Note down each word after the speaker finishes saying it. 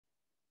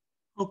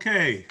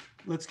Okay,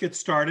 let's get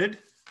started.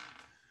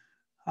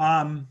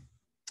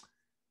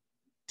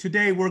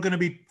 Today we're going to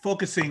be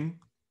focusing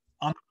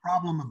on the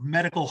problem of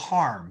medical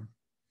harm,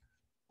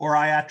 or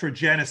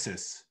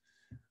iatrogenesis,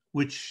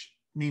 which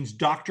means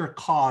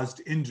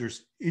doctor-caused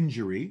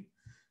injury.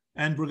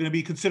 And we're going to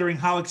be considering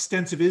how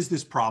extensive is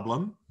this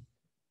problem,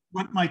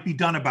 what might be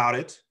done about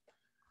it,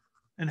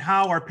 and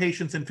how are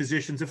patients and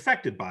physicians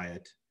affected by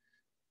it.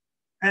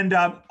 And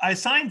I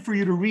assigned for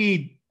you to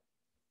read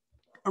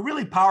a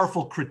really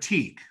powerful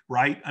critique,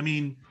 right? I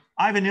mean,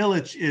 Ivan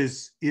Illich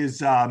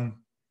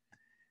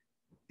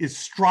is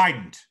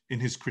strident in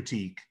his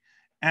critique.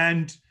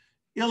 And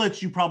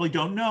Illich, you probably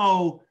don't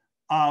know,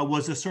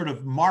 was a sort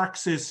of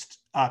Marxist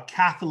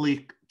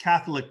Catholic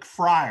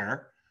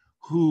friar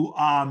who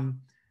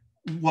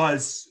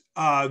was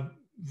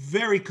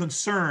very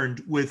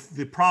concerned with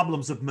the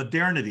problems of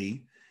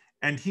modernity.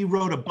 And he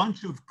wrote a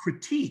bunch of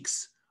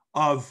critiques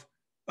of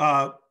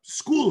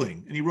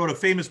schooling. And he wrote a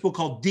famous book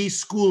called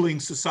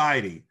De-Schooling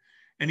Society.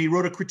 And he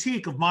wrote a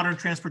critique of modern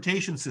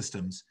transportation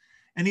systems.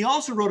 And he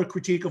also wrote a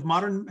critique of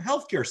modern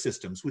healthcare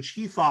systems, which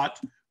he thought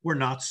were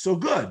not so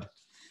good.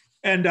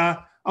 And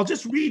I'll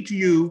just read to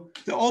you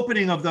the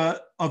opening of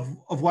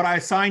what I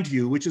assigned to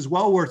you, which is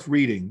well worth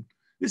reading.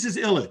 This is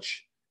Illich.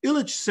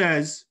 Illich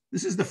says,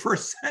 this is the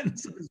first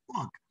sentence of his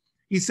book.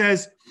 He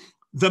says,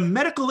 "The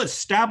medical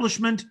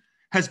establishment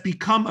has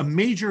become a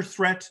major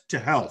threat to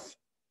health.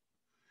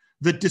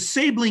 The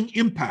disabling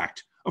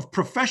impact of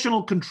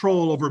professional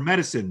control over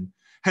medicine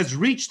has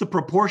reached the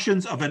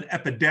proportions of an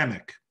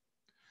epidemic.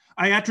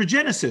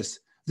 Iatrogenesis,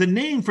 the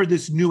name for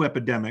this new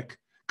epidemic,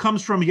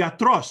 comes from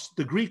iatros,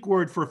 the Greek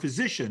word for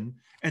physician,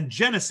 and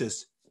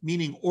genesis,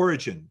 meaning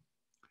origin.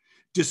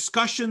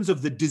 Discussions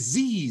of the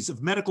disease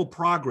of medical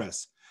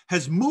progress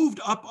has moved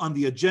up on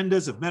the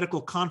agendas of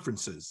medical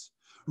conferences.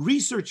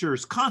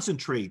 Researchers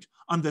concentrate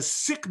on the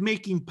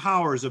sick-making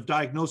powers of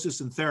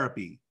diagnosis and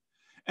therapy,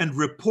 and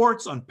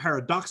reports on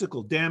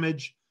paradoxical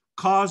damage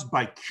caused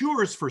by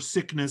cures for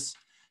sickness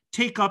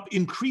take up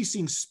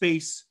increasing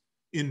space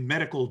in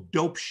medical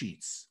dope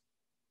sheets."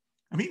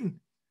 I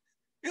mean,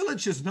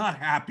 Illich is not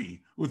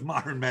happy with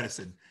modern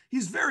medicine.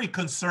 He's very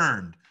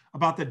concerned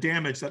about the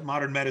damage that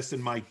modern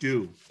medicine might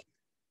do.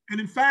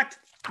 And in fact,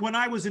 when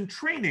I was in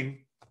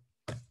training,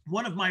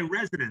 one of my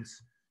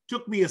residents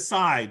took me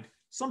aside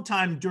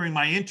sometime during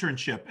my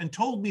internship and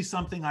told me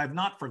something I've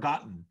not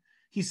forgotten.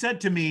 He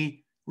said to me,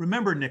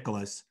 "Remember,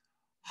 Nicholas,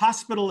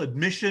 hospital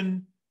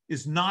admission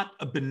is not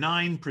a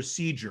benign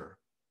procedure.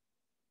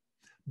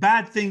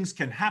 Bad things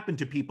can happen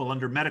to people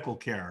under medical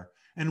care,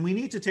 and we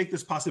need to take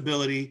this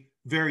possibility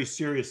very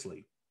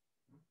seriously."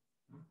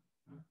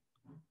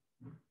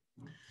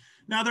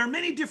 Now, there are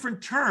many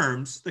different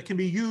terms that can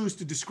be used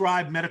to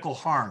describe medical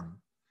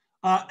harm.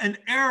 An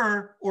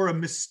error or a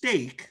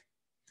mistake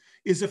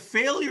is a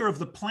failure of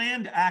the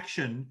planned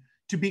action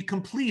to be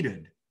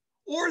completed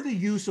or the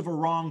use of a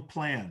wrong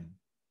plan.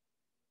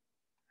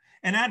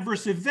 An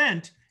adverse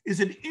event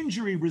is an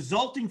injury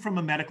resulting from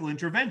a medical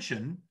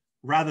intervention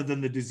rather than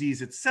the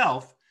disease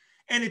itself,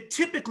 and it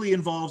typically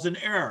involves an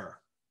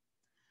error.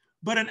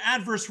 But an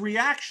adverse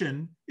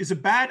reaction is a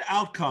bad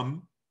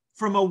outcome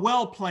from a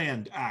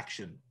well-planned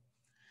action.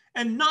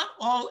 And not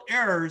all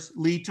errors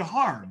lead to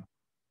harm.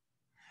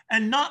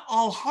 And not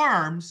all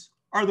harms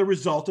are the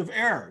result of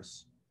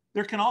errors.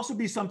 There can also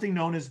be something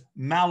known as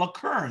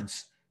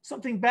maloccurrence.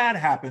 Something bad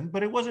happened,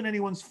 but it wasn't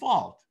anyone's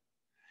fault.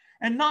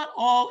 And not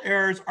all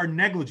errors are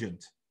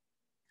negligent,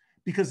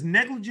 because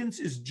negligence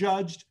is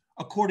judged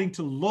according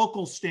to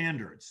local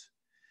standards.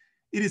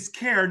 It is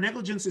care,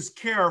 negligence is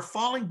care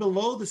falling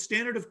below the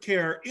standard of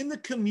care in the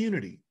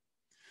community.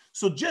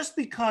 So just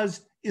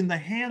because in the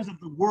hands of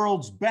the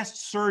world's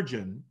best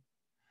surgeon,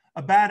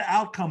 a bad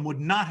outcome would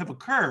not have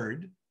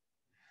occurred,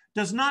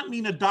 does not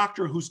mean a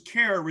doctor whose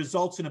care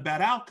results in a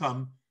bad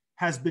outcome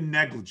has been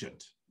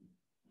negligent.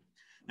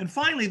 And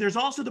finally, there's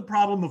also the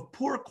problem of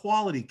poor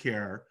quality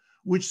care,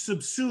 which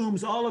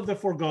subsumes all of the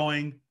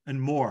foregoing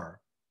and more.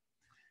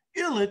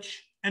 Illich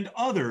and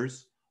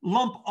others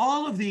lump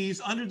all of these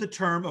under the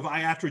term of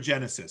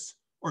iatrogenesis,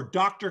 or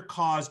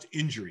doctor-caused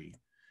injury.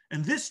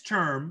 And this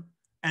term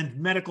and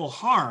medical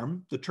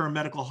harm, the term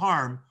medical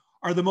harm,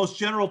 are the most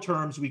general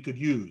terms we could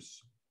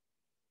use.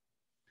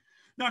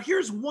 Now,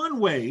 here's one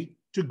way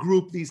to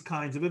group these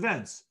kinds of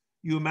events.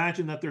 You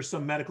imagine that there's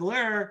some medical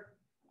error,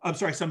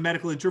 some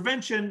medical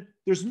intervention,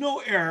 there's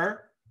no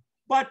error,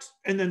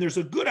 and then there's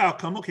a good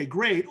outcome, okay,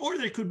 great, or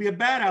there could be a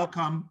bad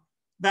outcome,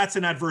 that's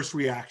an adverse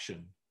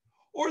reaction.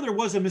 Or there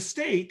was a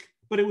mistake,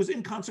 but it was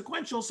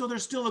inconsequential, so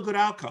there's still a good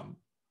outcome.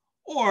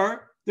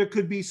 Or there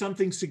could be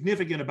something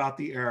significant about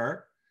the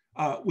error,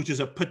 which is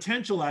a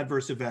potential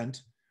adverse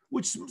event,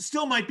 which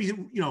still might be,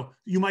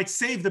 you might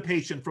save the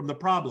patient from the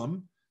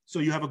problem, so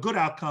you have a good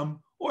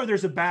outcome, or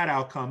there's a bad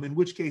outcome, in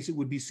which case it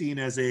would be seen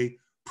as a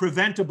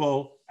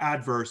preventable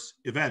adverse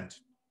event.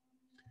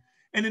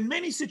 And in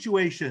many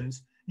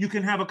situations, you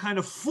can have a kind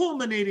of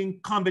fulminating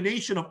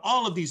combination of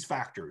all of these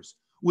factors,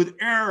 with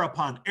error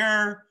upon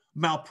error,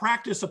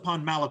 malpractice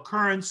upon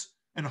maloccurrence,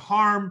 and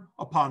harm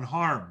upon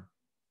harm.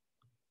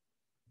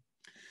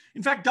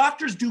 In fact,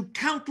 doctors do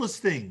countless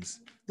things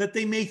that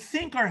they may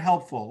think are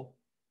helpful,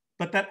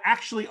 but that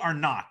actually are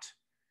not,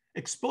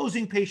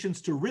 exposing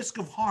patients to risk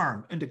of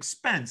harm and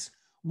expense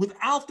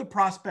without the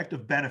prospect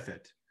of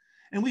benefit.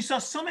 And we saw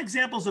some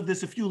examples of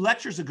this a few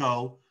lectures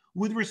ago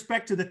with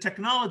respect to the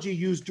technology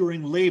used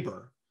during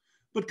labor.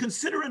 But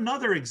consider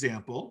another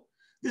example.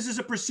 This is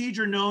a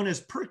procedure known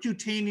as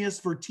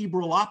percutaneous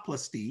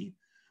vertebraloplasty,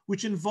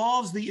 which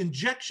involves the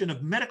injection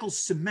of medical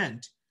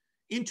cement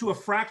into a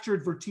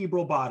fractured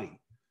vertebral body.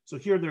 So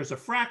here there's a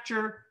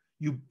fracture,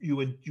 you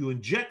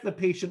inject the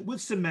patient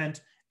with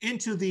cement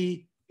into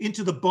the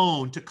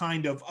bone to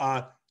kind of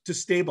to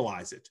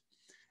stabilize it.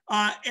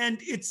 And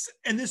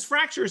this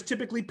fracture is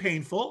typically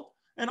painful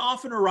and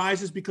often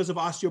arises because of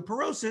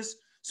osteoporosis.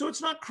 So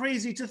it's not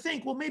crazy to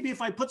think, well, maybe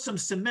if I put some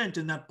cement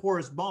in that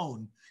porous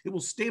bone, it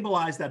will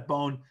stabilize that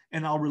bone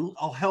and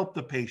I'll help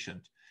the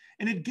patient.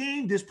 And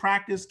this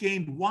practice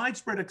gained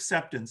widespread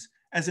acceptance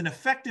as an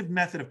effective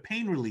method of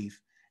pain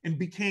relief and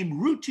became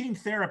routine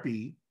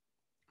therapy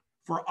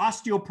for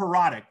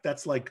osteoporotic,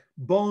 that's like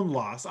bone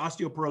loss,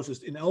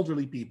 osteoporosis in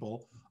elderly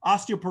people.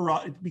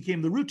 It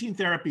became the routine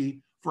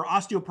therapy for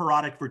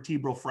osteoporotic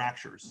vertebral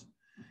fractures.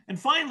 And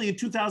finally, in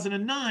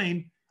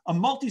 2009, a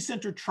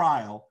multi-center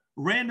trial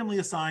randomly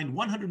assigned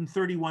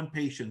 131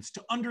 patients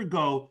to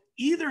undergo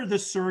either the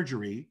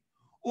surgery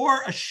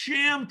or a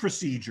sham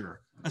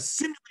procedure, a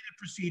simulated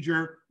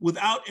procedure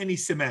without any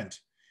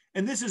cement.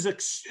 And this is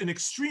an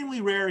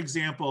extremely rare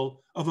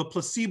example of a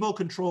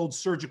placebo-controlled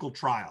surgical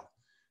trial.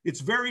 It's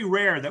very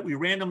rare that we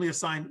randomly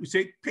assign,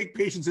 pick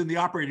patients in the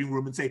operating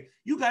room and say,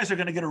 you guys are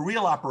going to get a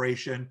real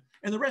operation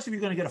and the rest of you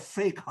are going to get a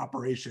fake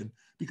operation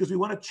because we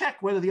want to check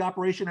whether the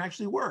operation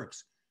actually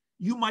works.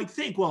 You might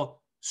think,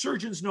 well,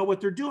 surgeons know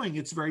what they're doing.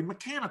 It's very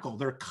mechanical.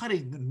 They're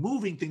cutting and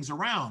moving things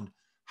around.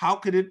 How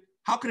could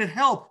it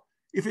help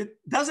if it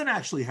doesn't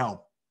actually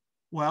help?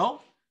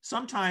 Well,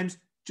 sometimes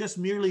just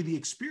merely the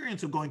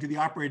experience of going to the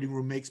operating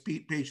room makes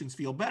patients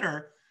feel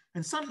better.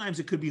 And sometimes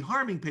it could be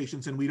harming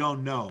patients and we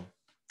don't know.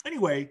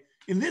 Anyway,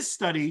 in this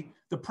study,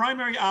 the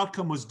primary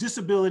outcome was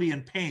disability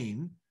and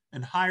pain,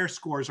 and higher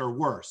scores are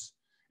worse.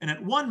 And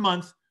at 1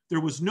 month, there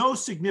was no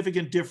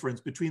significant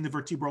difference between the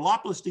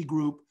vertebraloplasty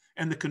group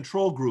and the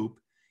control group,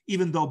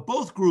 even though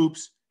both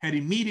groups had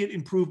immediate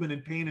improvement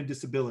in pain and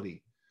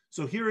disability.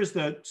 So here is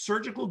the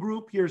surgical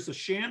group, here's the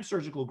sham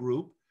surgical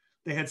group.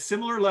 They had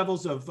similar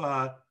levels of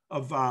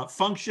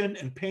function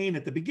and pain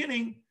at the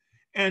beginning,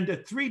 and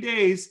at 3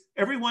 days,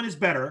 everyone is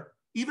better.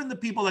 Even the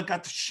people that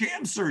got the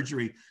sham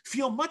surgery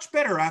feel much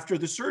better after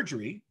the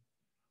surgery,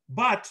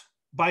 but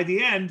by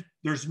the end,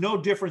 there's no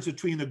difference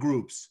between the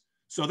groups.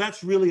 So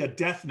that's really a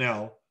death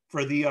knell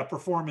for the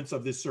performance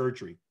of this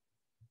surgery.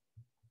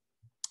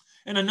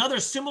 And another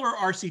similar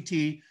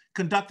RCT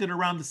conducted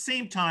around the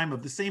same time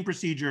of the same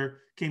procedure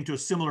came to a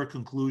similar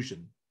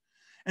conclusion.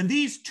 And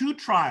these two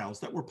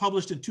trials that were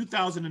published in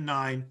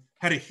 2009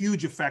 had a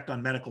huge effect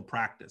on medical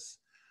practice.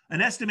 An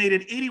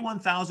estimated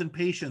 81,000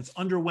 patients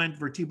underwent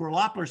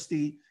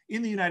vertebraloplasty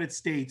in the United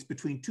States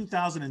between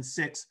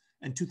 2006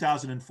 and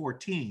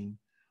 2014.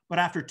 But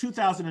after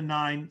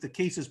 2009, the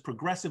cases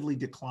progressively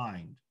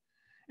declined.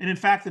 And in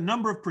fact, the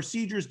number of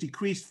procedures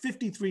decreased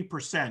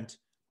 53%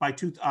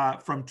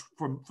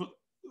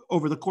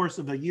 over the course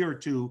of a year or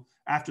two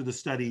after the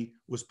study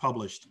was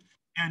published.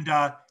 And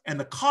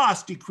the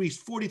cost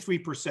decreased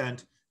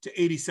 43% to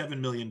 $87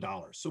 million.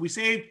 So we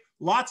saved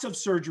lots of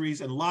surgeries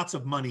and lots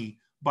of money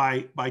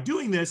by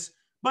doing this,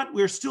 but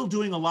we're still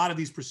doing a lot of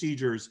these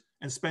procedures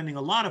and spending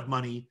a lot of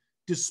money,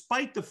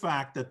 despite the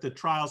fact that the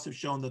trials have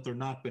shown that they're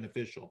not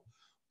beneficial.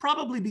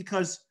 Probably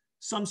because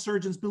some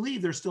surgeons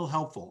believe they're still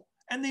helpful,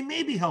 and they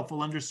may be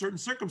helpful under certain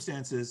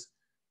circumstances,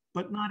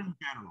 but not in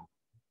general.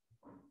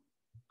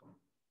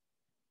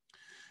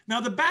 Now,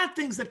 the bad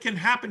things that can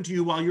happen to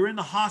you while you're in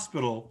the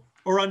hospital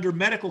or under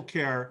medical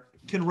care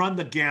can run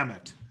the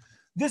gamut.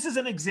 This is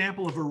an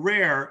example of a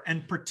rare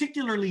and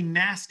particularly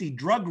nasty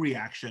drug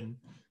reaction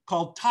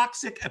called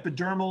toxic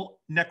epidermal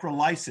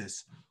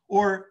necrolysis,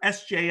 or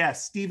SJS,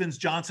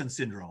 Stevens-Johnson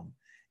syndrome.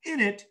 In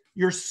it,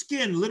 your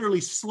skin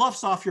literally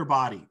sloughs off your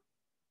body.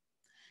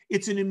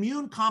 It's an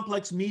immune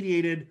complex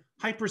mediated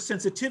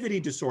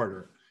hypersensitivity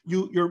disorder.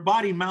 Your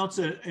body mounts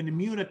an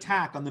immune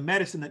attack on the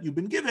medicine that you've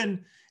been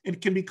given. It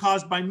can be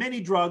caused by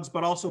many drugs,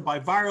 but also by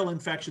viral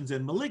infections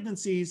and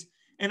malignancies.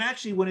 And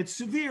actually, when it's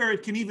severe,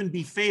 it can even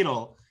be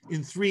fatal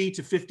in 3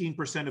 to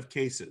 15% of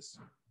cases.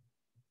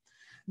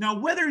 Now,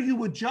 whether you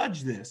would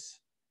judge this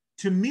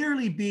to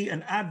merely be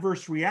an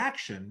adverse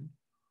reaction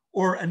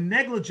or a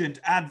negligent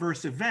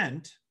adverse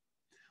event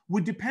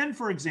would depend,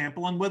 for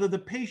example, on whether the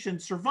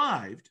patient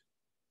survived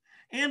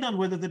and on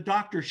whether the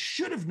doctor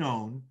should have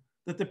known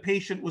that the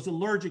patient was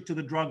allergic to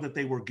the drug that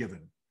they were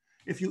given.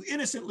 If you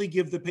innocently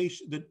give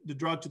the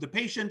drug to the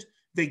patient,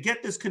 they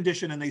get this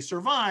condition and they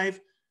survive,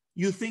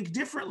 you think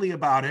differently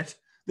about it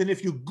than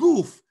if you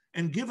goof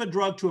and give a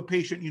drug to a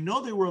patient you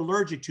know they were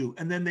allergic to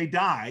and then they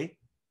die.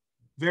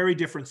 Very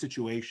different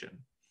situation.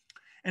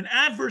 And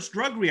adverse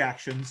drug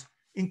reactions,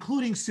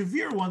 including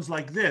severe ones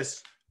like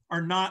this,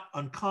 are not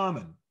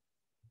uncommon.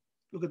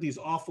 Look at these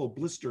awful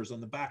blisters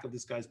on the back of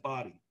this guy's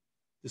body.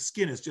 The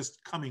skin is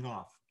just coming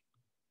off.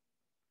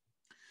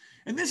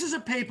 And this is a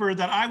paper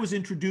that I was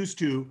introduced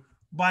to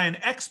by an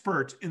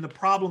expert in the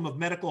problem of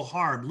medical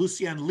harm,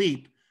 Lucien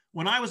Leap,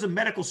 when I was a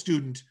medical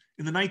student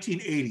in the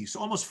 1980s. So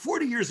almost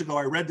 40 years ago,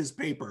 I read this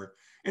paper,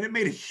 and it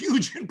made a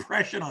huge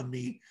impression on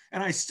me,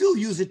 and I still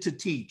use it to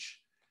teach.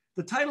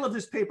 The title of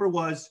this paper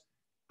was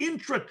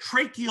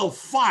Intratracheal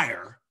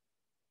Fire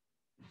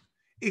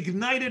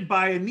Ignited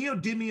by a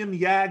Neodymium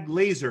YAG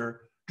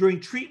Laser During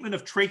Treatment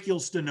of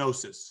Tracheal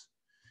Stenosis.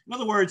 In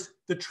other words,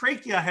 the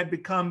trachea had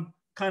become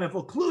kind of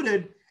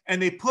occluded,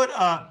 and they put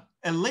a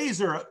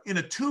laser in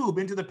a tube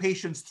into the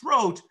patient's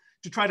throat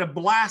to try to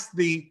blast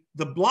the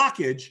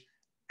blockage,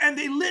 and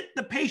they lit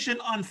the patient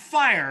on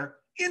fire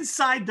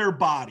inside their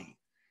body.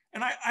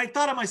 And I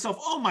thought to myself,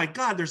 oh my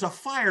God, there's a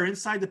fire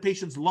inside the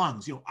patient's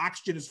lungs. You know,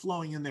 oxygen is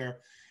flowing in there.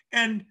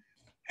 And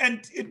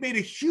it made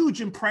a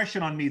huge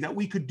impression on me that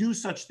we could do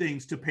such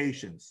things to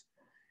patients.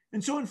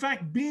 And so in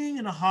fact, being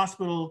in a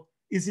hospital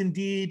is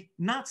indeed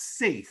not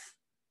safe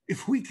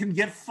if we can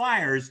get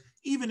fires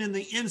even in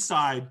the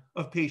inside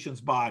of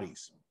patients'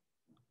 bodies.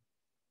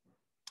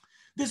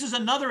 This is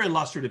another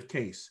illustrative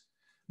case.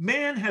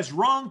 Man has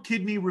wrong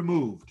kidney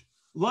removed.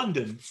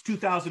 London,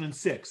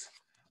 2006.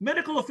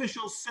 Medical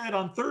officials said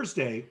on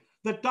Thursday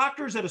that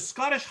doctors at a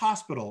Scottish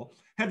hospital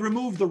had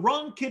removed the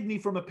wrong kidney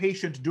from a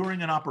patient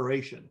during an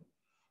operation.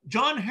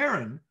 John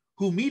Heron,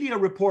 who media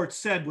reports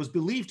said was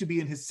believed to be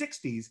in his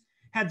 60s,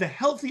 had the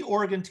healthy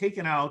organ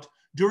taken out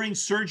during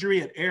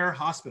surgery at Ayr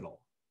Hospital.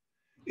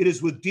 It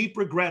is with deep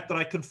regret that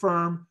I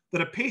confirm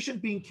that a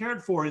patient being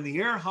cared for in the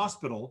Ayr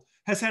Hospital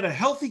has had a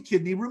healthy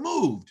kidney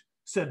removed,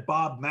 said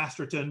Bob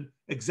Masterton,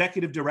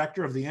 executive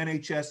director of the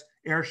NHS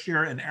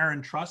Ayrshire and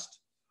Arran Trust.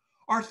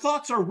 Our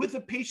thoughts are with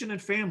the patient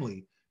and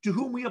family, to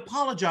whom we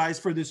apologize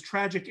for this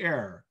tragic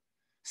error.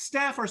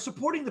 Staff are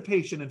supporting the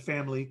patient and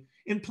family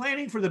in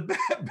planning for the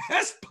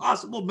best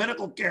possible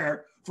medical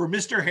care for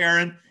Mr.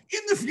 Heron in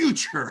the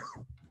future.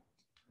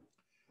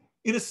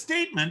 In a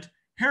statement,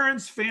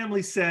 Heron's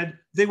family said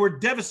they were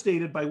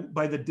devastated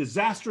by the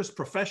disastrous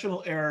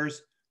professional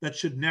errors that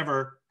should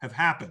never have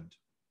happened.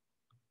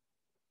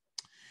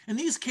 And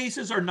these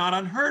cases are not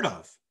unheard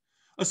of.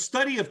 A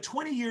study of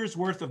 20 years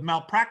worth of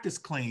malpractice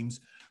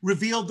claims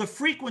revealed the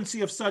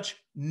frequency of such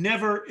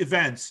never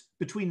events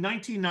between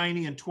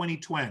 1990 and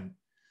 2020.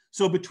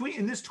 So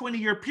in this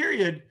 20-year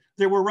period,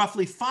 there were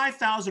roughly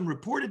 5,000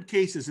 reported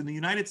cases in the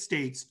United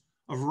States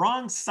of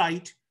wrong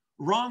site,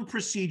 wrong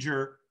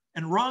procedure,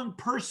 and wrong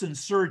person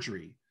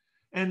surgery.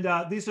 And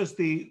this is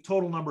the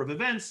total number of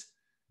events.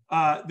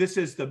 This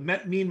is the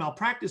mean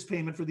malpractice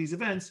payment for these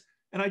events.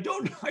 And I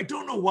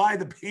don't know why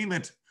the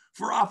payment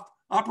for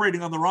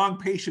operating on the wrong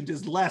patient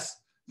is less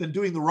than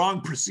doing the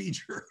wrong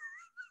procedure,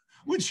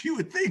 which you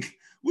would think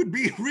would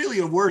be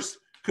really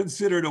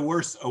considered a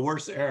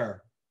worse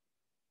error.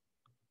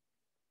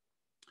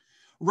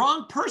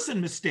 Wrong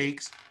person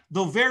mistakes,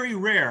 though very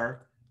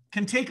rare,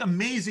 can take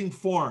amazing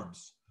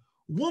forms.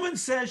 Woman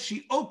says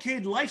she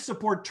okayed life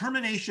support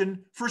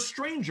termination for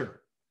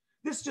stranger.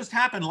 This just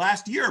happened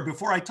last year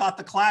before I taught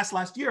the class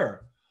last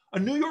year. A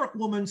New York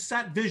woman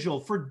sat vigil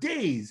for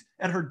days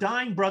at her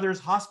dying brother's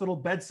hospital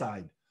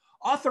bedside,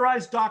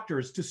 authorized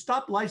doctors to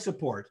stop life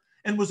support,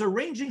 and was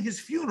arranging his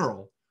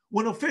funeral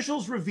when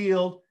officials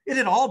revealed it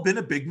had all been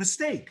a big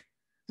mistake.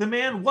 The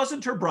man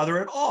wasn't her brother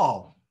at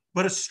all,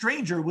 but a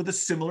stranger with a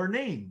similar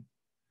name.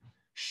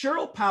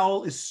 Cheryl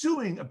Powell is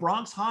suing a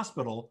Bronx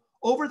hospital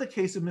over the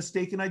case of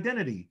mistaken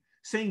identity,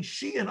 saying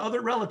she and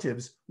other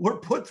relatives were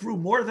put through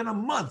more than a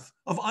month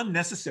of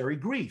unnecessary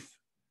grief.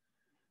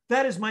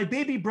 That is my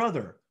baby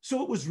brother,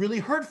 so it was really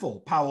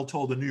hurtful, Powell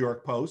told the New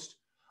York Post.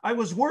 I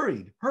was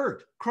worried,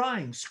 hurt,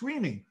 crying,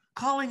 screaming,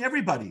 calling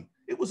everybody.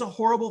 It was a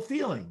horrible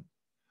feeling.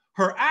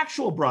 Her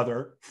actual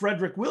brother,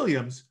 Frederick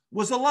Williams,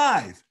 was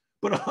alive,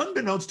 but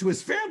unbeknownst to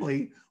his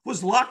family,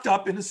 was locked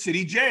up in a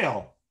city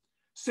jail.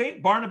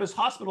 St. Barnabas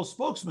Hospital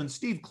spokesman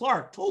Steve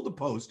Clark told the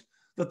Post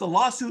that the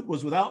lawsuit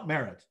was without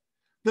merit.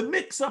 The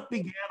mix-up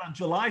began on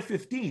July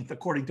 15th,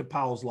 according to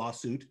Powell's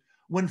lawsuit,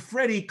 when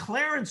Freddie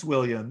Clarence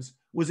Williams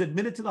was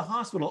admitted to the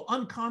hospital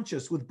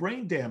unconscious with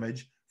brain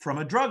damage from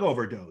a drug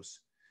overdose.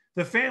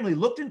 The family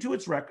looked into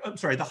its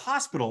the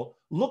hospital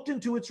looked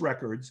into its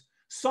records,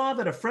 saw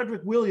that a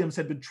Frederick Williams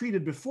had been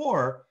treated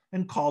before,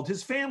 and called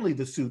his family,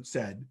 the suit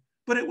said,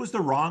 but it was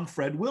the wrong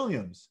Fred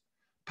Williams.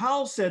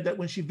 Powell said that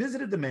when she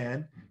visited the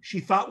man she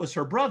thought was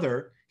her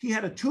brother, he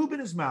had a tube in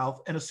his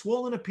mouth and a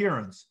swollen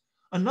appearance.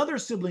 Another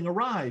sibling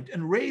arrived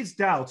and raised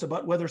doubts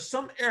about whether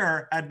some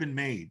error had been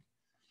made.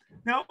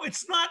 Now,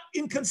 it's not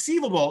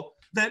inconceivable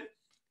that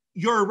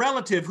your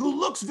relative who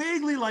looks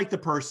vaguely like the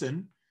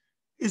person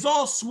is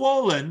all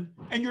swollen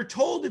and you're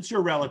told it's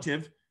your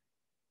relative.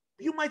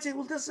 You might say,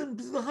 well, doesn't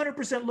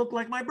 100% look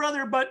like my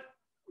brother, but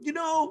you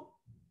know,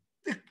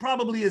 it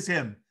probably is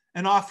him.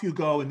 And off you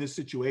go in this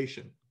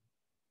situation.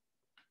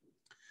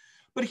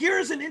 But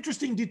here's an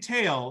interesting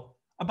detail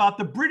about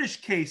the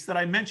British case that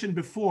I mentioned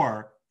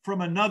before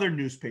from another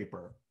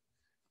newspaper.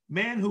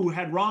 Man who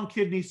had wrong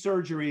kidney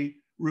surgery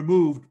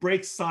removed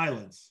breaks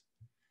silence.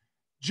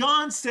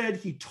 John said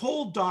he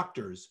told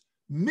doctors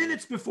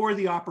minutes before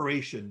the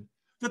operation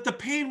that the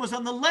pain was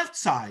on the left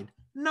side,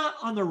 not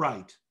on the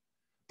right.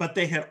 But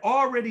they had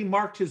already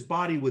marked his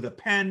body with a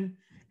pen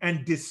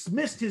and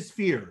dismissed his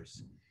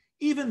fears,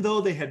 even though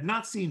they had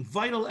not seen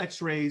vital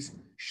x-rays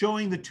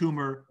showing the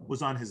tumor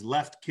was on his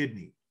left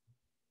kidney.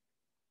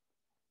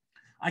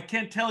 I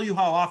can't tell you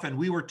how often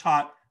we were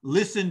taught,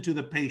 listen to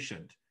the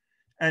patient,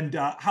 and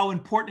how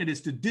important it is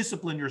to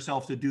discipline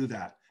yourself to do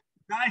that.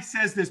 The guy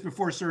says this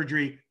before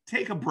surgery,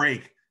 take a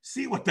break,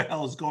 see what the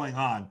hell is going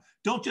on.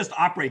 Don't just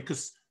operate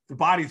because the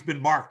body's been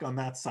marked on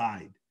that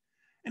side.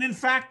 And in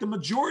fact, the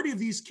majority of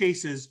these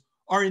cases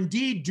are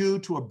indeed due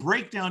to a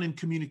breakdown in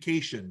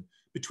communication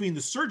between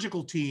the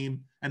surgical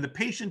team and the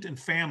patient and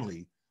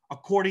family,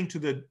 according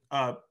to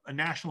a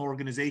national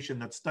organization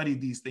that studied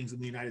these things in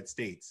the United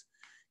States.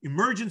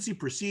 Emergency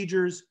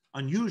procedures,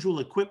 unusual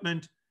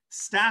equipment,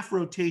 staff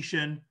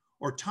rotation,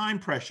 or time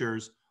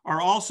pressures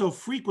are also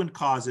frequent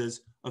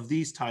causes of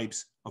these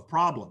types of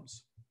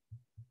problems.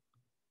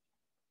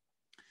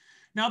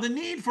 Now, the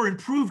need for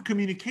improved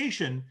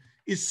communication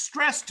is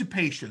stressed to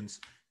patients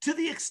to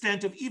the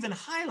extent of even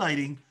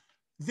highlighting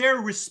their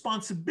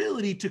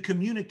responsibility to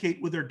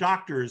communicate with their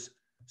doctors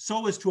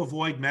so as to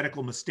avoid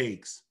medical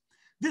mistakes.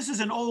 This is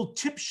an old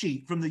tip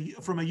sheet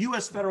from a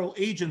US federal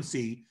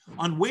agency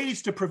on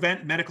ways to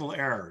prevent medical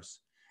errors.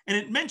 And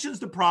it mentions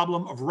the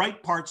problem of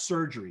right part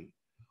surgery,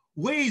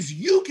 ways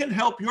you can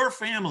help your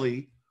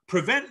family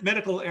prevent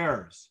medical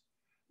errors.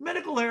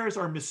 Medical errors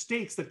are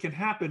mistakes that can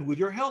happen with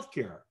your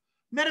healthcare.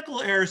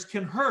 Medical errors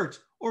can hurt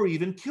or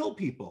even kill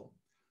people.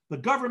 The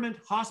government,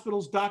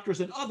 hospitals, doctors,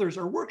 and others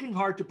are working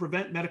hard to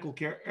prevent medical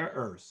care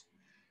errors.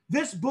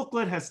 This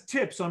booklet has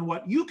tips on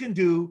what you can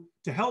do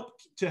to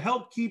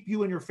help keep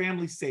you and your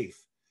family safe.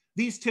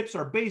 These tips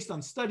are based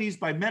on studies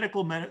by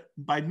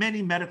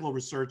many medical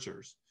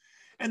researchers.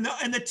 And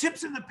the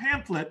tips in the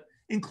pamphlet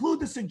include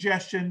the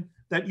suggestion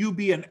that you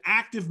be an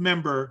active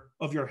member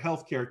of your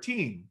healthcare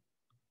team.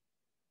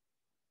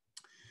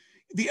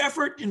 The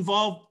effort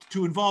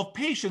to involve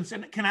patients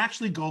and it can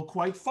actually go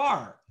quite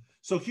far.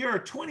 So here are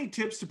 20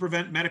 tips to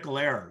prevent medical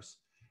errors.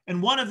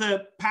 And one of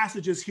the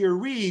passages here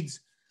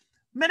reads,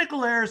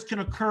 medical errors can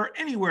occur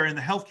anywhere in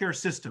the healthcare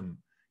system,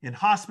 in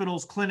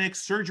hospitals,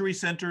 clinics, surgery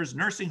centers,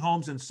 nursing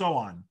homes, and so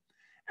on.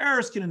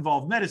 Errors can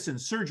involve medicine,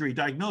 surgery,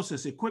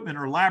 diagnosis, equipment,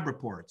 or lab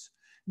reports.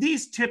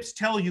 These tips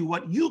tell you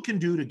what you can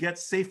do to get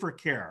safer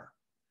care.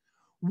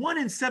 1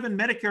 in 7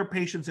 Medicare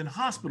patients in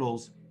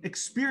hospitals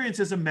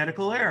experiences a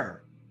medical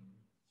error.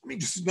 I mean,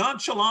 just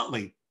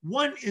nonchalantly,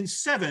 1 in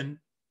 7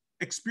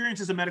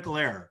 experiences a medical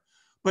error.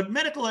 But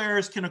medical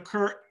errors can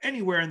occur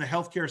anywhere in the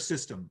healthcare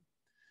system.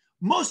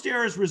 Most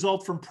errors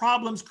result from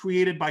problems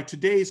created by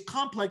today's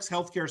complex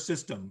healthcare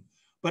system,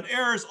 but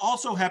errors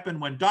also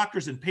happen when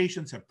doctors and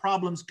patients have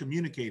problems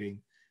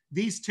communicating.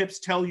 These tips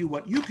tell you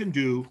what you can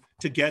do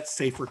to get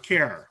safer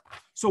care.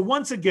 So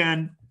once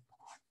again,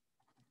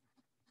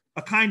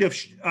 a kind of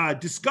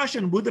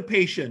discussion with the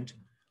patient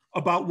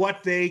about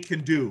what they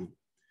can do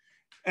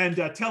and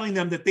telling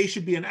them that they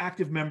should be an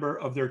active member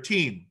of their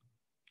team.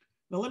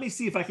 Now, let me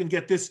see if I can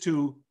get this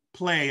to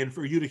play and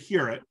for you to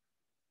hear it.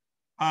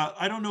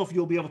 I don't know if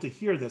you'll be able to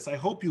hear this. I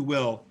hope you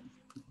will.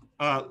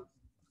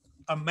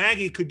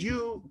 Maggie, could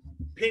you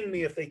ping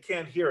me if they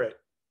can't hear it?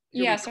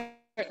 Yes,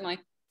 certainly.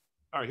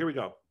 All right, here we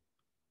go.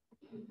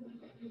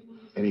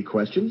 Any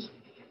questions?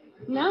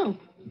 No.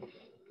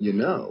 You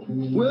know.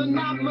 We're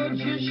not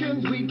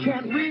magicians, we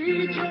can't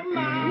read your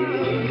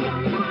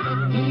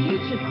mind. We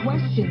need your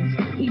questions,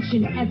 each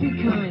and every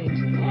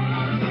kind.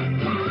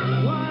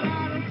 What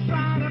are the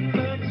side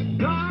effects,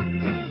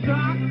 doctor?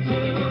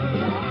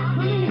 How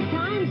many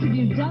times have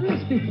you done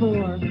this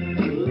before?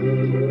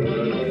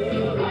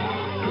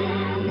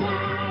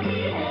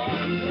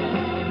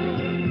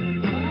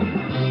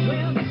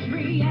 Will this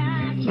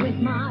react with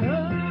my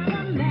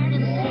other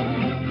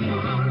medicine?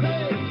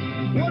 Hey,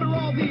 what are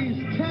all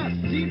these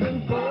tests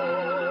even for?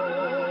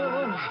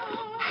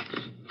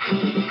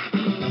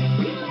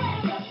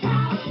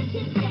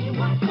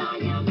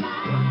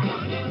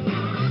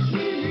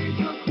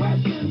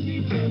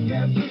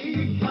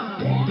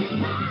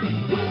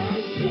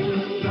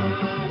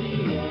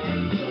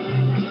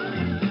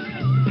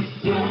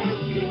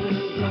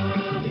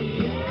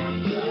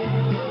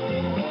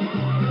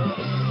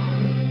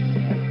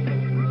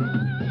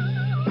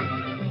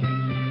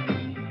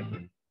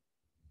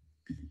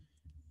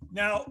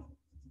 Now,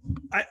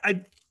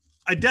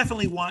 I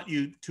definitely want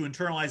you to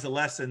internalize a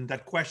lesson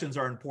that questions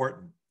are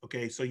important,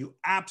 okay? So you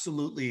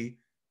absolutely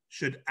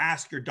should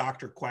ask your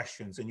doctor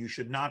questions and you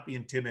should not be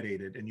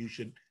intimidated and you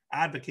should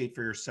advocate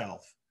for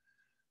yourself.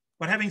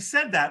 But having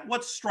said that,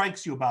 what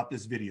strikes you about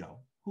this video?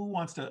 Who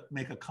wants to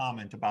make a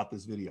comment about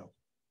this video?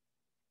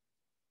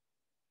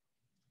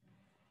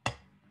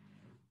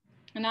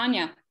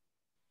 Ananya.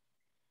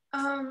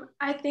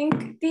 I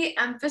think the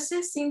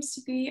emphasis seems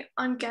to be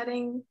on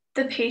getting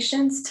the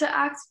patients to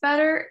act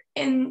better,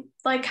 and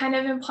like kind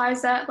of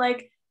implies that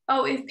like,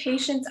 oh, if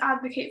patients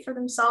advocate for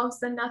themselves,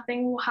 then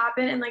nothing will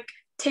happen, and like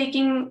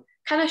taking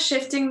kind of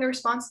shifting the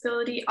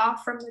responsibility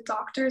off from the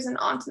doctors and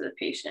onto the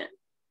patient.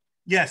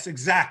 Yes,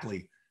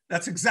 exactly.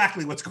 That's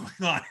exactly what's going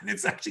on. And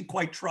it's actually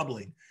quite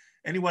troubling.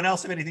 Anyone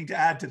else have anything to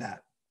add to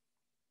that?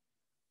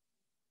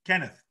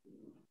 Kenneth.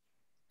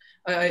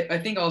 I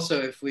think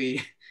also if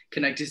we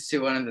connect this to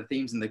one of the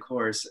themes in the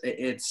course,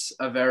 it's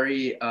a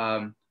very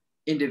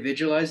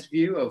individualized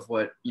view of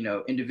what,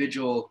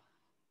 individual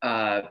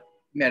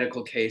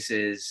medical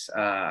cases,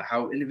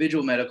 how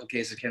individual medical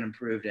cases can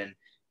improve, and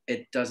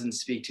it doesn't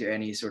speak to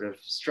any sort of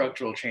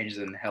structural changes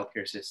in the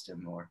healthcare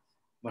system or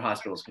what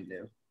hospitals can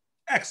do.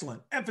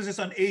 Excellent. Emphasis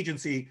on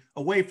agency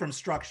away from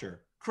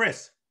structure.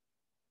 Chris.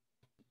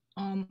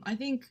 I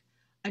think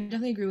I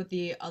definitely agree with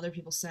the other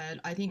people said.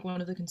 I think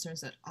one of the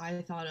concerns that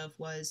I thought of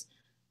was,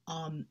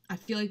 I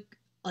feel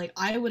like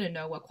I wouldn't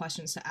know what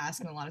questions to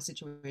ask in a lot of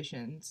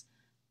situations.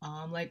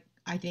 Like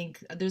I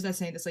think there's that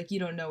saying that's like, you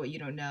don't know what you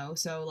don't know.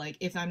 So like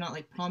if I'm not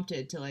like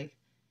prompted to like,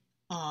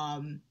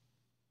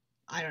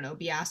 I don't know,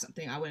 be asked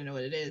something, I wouldn't know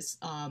what it is.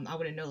 I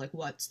wouldn't know like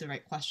what's the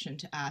right question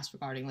to ask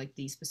regarding like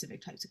these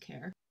specific types of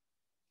care.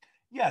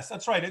 Yes,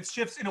 that's right. It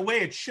shifts, in a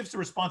way, it shifts the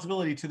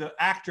responsibility to the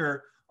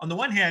actor. On the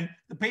one hand,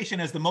 the patient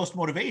has the most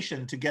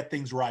motivation to get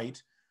things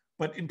right,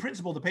 but in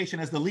principle, the patient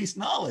has the least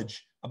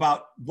knowledge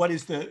about what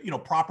is the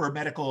proper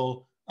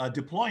medical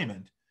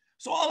deployment.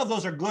 So all of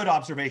those are good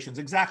observations,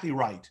 exactly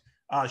right.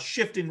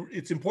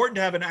 It's important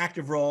to have an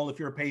active role if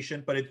you're a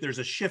patient, but if there's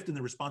a shift in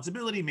the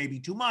responsibility, maybe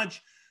too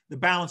much, the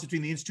balance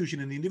between the institution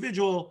and the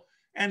individual,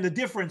 and the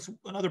difference,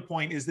 another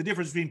point is the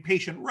difference between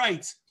patient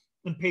rights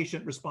and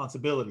patient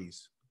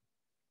responsibilities.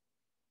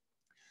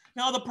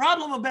 Now, the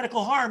problem of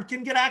medical harm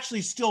can get actually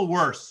still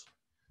worse.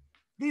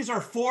 These are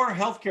 4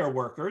 healthcare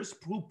workers,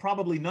 who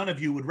probably none of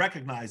you would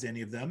recognize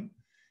any of them.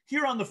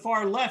 Here on the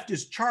far left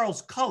is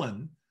Charles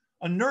Cullen,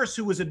 a nurse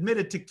who was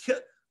admitted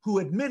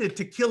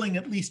to killing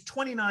at least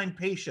 29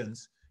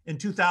 patients in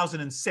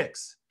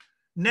 2006.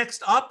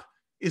 Next up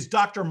is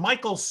Dr.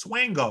 Michael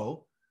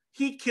Swango.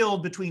 He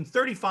killed between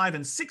 35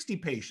 and 60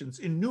 patients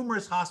in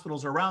numerous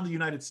hospitals around the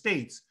United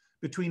States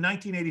between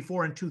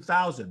 1984 and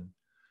 2000.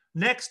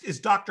 Next is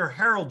Dr.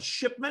 Harold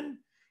Shipman.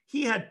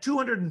 He had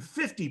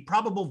 250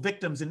 probable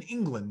victims in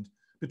England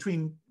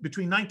between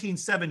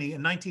 1970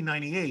 and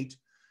 1998.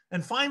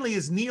 And finally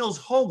is Niels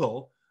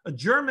Hogel, a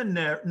German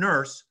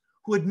nurse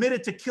who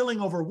admitted to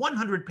killing over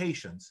 100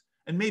 patients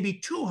and maybe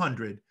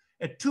 200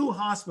 at 2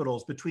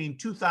 hospitals between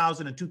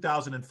 2000 and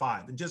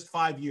 2005, in just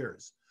 5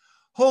 years.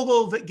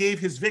 Hogel gave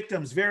his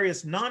victims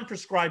various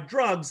non-prescribed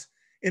drugs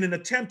in an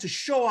attempt to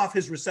show off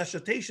his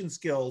resuscitation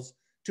skills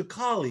to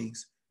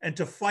colleagues and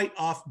to fight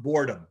off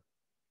boredom.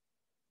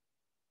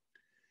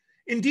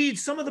 Indeed,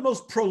 some of the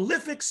most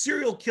prolific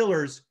serial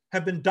killers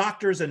have been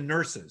doctors and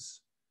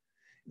nurses.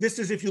 This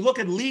is, if you look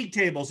at league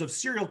tables of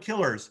serial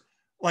killers,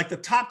 like the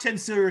top 10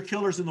 serial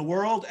killers in the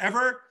world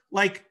ever,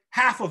 like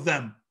half of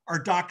them are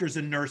doctors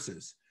and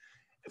nurses.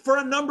 For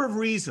a number of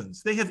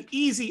reasons. They have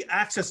easy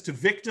access to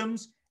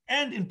victims,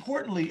 and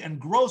importantly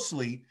and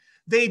grossly,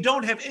 they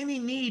don't have any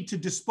need to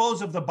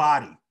dispose of the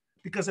body.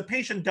 Because a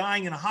patient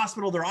dying in a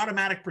hospital, there are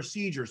automatic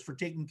procedures for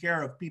taking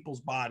care of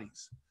people's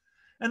bodies.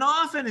 And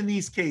often in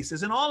these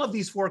cases, in all of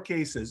these 4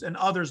 cases and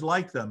others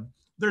like them,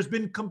 there's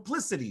been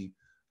complicity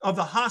of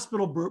the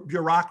hospital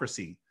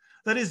bureaucracy.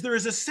 That is, there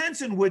is a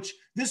sense in which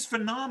this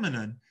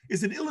phenomenon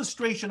is an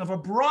illustration of a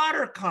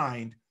broader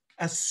kind,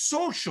 a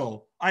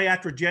social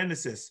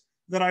iatrogenesis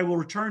that I will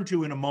return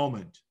to in a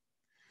moment.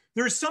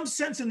 There is some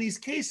sense in these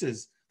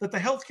cases that the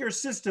healthcare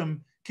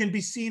system can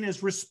be seen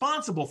as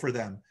responsible for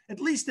them,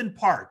 at least in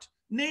part,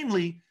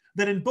 namely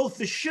that in both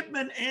the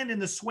Shipman and in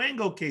the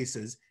Swango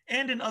cases,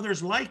 and in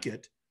others like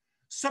it,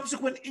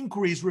 subsequent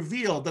inquiries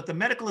revealed that the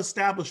medical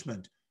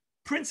establishment,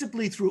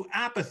 principally through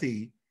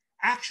apathy,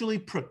 actually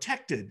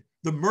protected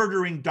the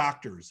murdering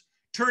doctors,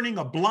 turning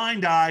a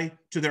blind eye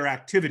to their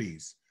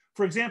activities.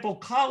 For example,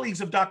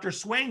 colleagues of Dr.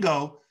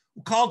 Swango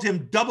called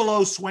him 00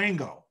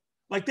 Swango.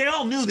 Like they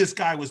all knew this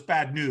guy was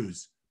bad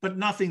news, but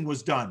nothing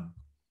was done.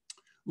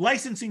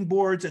 Licensing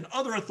boards and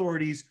other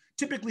authorities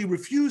typically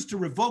refuse to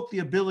revoke the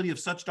ability of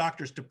such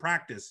doctors to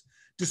practice,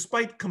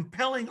 despite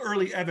compelling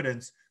early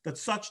evidence that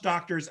such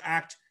doctors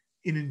act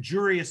in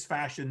injurious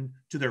fashion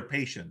to their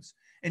patients.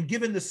 And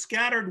given the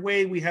scattered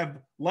way we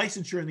have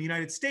licensure in the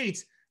United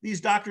States,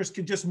 these doctors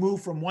can just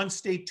move from one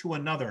state to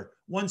another,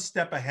 one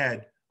step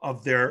ahead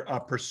of their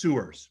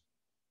pursuers.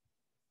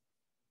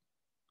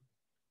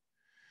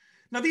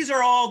 Now, these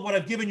are all what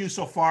I've given you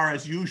so far,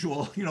 as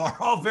usual, are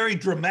all very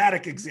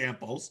dramatic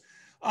examples.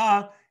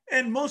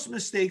 And most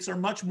mistakes are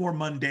much more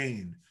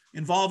mundane,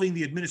 involving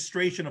the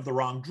administration of the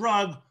wrong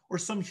drug or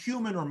some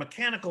human or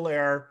mechanical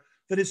error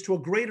that is to a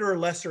greater or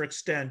lesser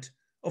extent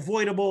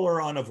avoidable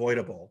or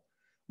unavoidable.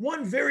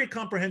 One very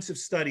comprehensive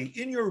study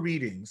in your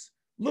readings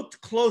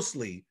looked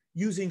closely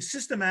using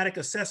systematic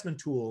assessment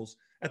tools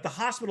at the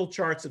hospital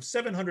charts of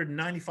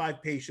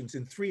 795 patients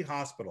in 3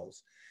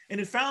 hospitals. And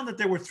it found that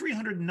there were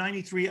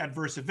 393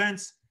 adverse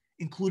events,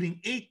 including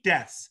 8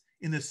 deaths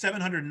in the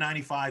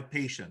 795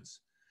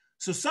 patients.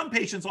 So some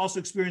patients also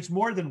experienced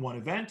more than one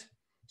event.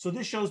 So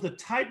this shows the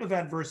type of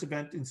adverse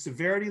event in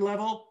severity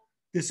level.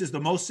 This is the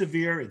most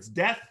severe, it's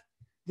death.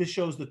 This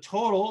shows the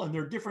total, and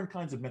there are different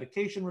kinds of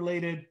medication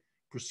related,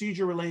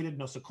 procedure related,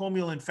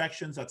 nosocomial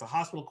infections, that's a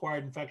hospital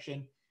acquired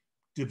infection,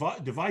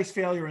 device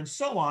failure, and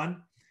so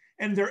on.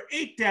 And there are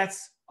 8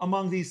 deaths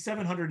among these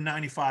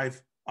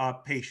 795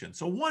 patients.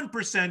 So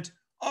 1%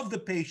 of the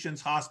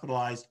patients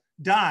hospitalized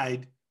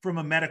died from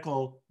a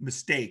medical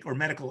mistake or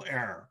medical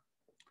error.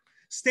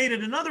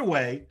 Stated another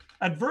way,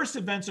 adverse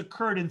events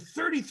occurred in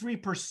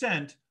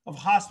 33% of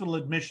hospital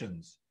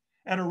admissions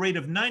at a rate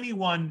of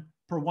 91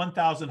 per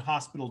 1,000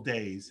 hospital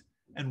days,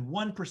 and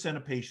 1%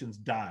 of patients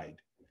died.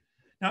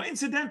 Now,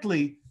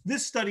 incidentally,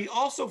 this study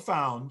also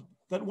found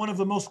that one of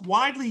the most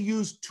widely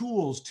used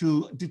tools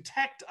to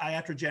detect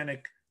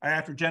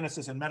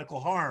iatrogenesis and medical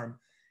harm,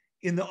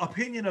 in the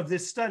opinion of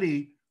this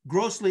study,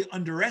 grossly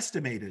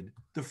underestimated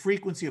the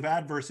frequency of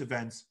adverse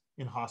events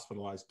in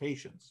hospitalized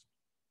patients.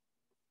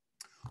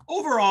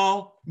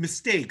 Overall,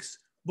 mistakes,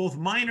 both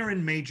minor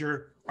and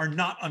major, are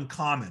not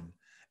uncommon,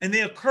 and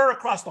they occur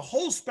across the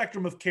whole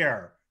spectrum of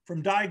care,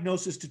 from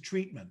diagnosis to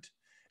treatment.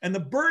 And the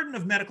burden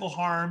of medical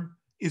harm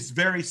is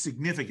very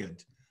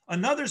significant.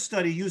 Another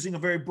study using a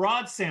very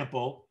broad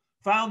sample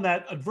found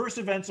that adverse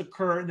events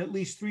occur in at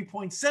least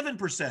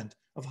 3.7%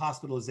 of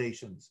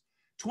hospitalizations.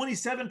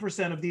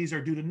 27% of these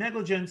are due to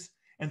negligence,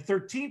 and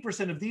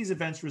 13% of these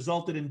events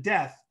resulted in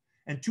death,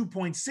 and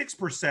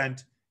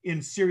 2.6%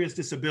 in serious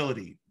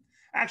disability.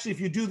 Actually,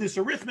 if you do this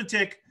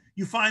arithmetic,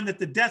 you find that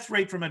the death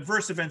rate from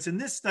adverse events in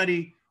this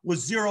study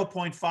was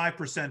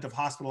 0.5% of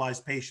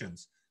hospitalized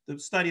patients. The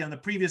study on the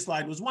previous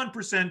slide was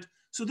 1%.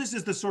 So this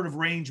is the sort of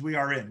range we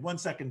are in. 1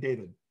 second,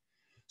 David.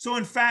 So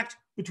in fact,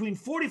 between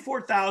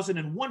 44,000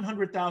 and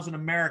 100,000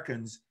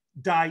 Americans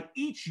die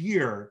each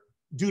year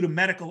due to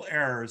medical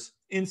errors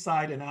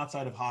inside and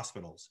outside of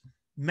hospitals.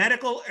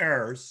 Medical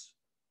errors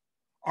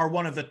are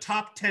one of the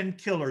top 10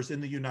 killers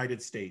in the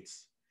United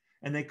States,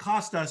 and they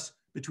cost us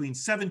between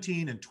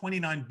 $17 and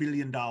 $29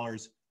 billion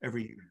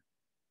every year.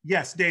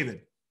 Yes,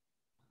 David.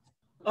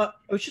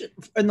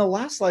 In the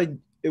last slide,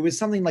 it was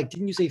something like,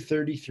 didn't you say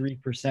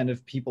 33%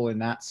 of people in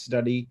that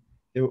study,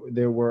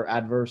 there were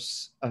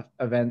adverse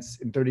events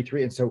in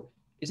 33? And so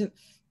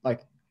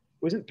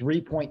wasn't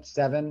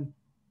 3.7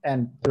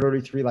 and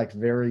 33 like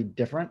very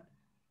different?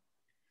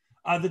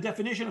 The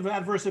definition of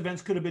adverse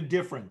events could have been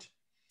different.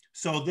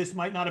 So this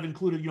might not have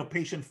included,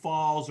 patient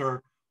falls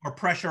or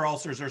pressure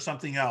ulcers or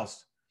something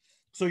else.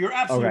 So you're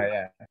absolutely right.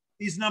 Yeah.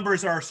 These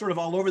numbers are sort of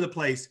all over the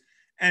place,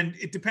 and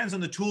it depends on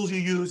the tools you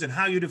use and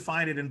how you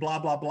define it and blah,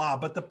 blah, blah.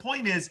 But the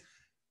point is,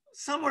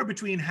 somewhere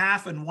between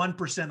 0.5% and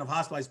 1% of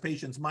hospitalized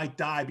patients might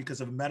die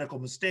because of a medical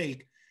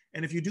mistake.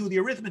 And if you do the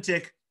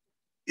arithmetic,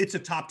 it's a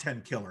top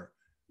 10 killer.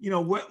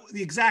 The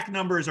exact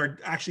numbers are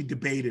actually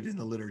debated in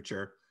the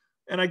literature.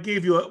 And I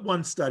gave you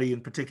one study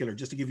in particular,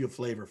 just to give you a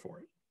flavor for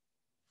it.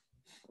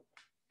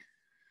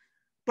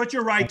 But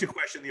you're right to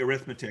question the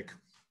arithmetic.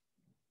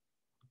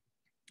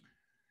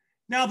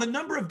 Now, the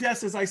number of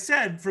deaths, as I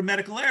said, from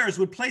medical errors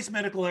would place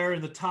medical error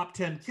in the top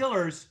 10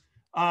 killers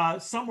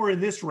somewhere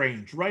in this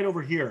range, right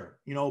over here,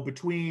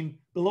 between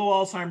below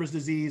Alzheimer's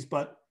disease,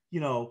 but,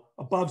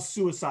 above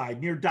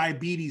suicide, near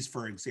diabetes,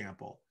 for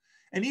example.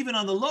 And even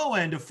on the low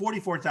end of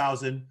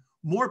 44,000,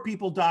 more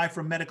people die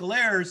from medical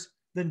errors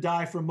than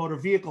die from motor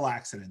vehicle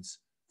accidents.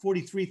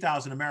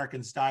 43,000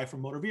 Americans die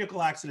from motor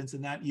vehicle accidents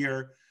in that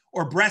year,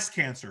 or breast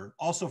cancer,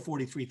 also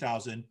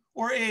 43,000,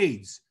 or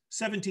AIDS.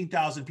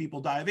 17,000 people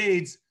die of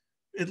AIDS,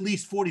 at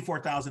least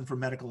 44,000 from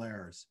medical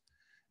errors.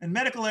 And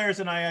medical errors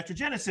in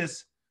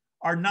iatrogenesis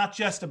are not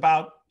just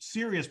about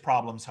serious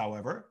problems,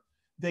 however.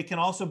 They can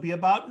also be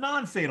about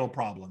non-fatal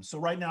problems. So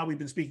right now we've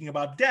been speaking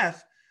about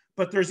death,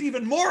 but there's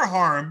even more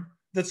harm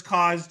that's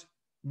caused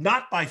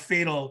not by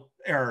fatal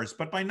errors,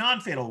 but by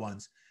non-fatal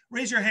ones.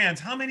 Raise your hands.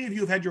 How many of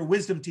you have had your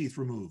wisdom teeth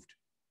removed?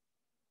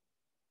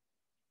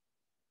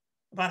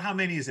 About how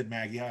many is it,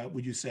 Maggie,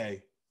 would you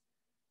say?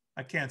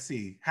 I can't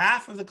see.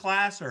 Half of the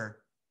class, or?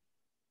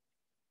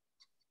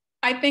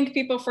 I think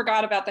people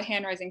forgot about the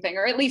hand raising thing,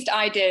 or at least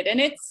I did, and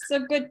it's a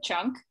good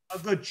chunk. A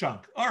good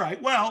chunk. All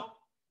right. Well,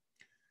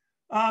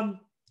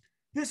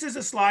 this is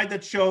a slide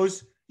that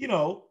shows,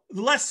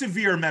 less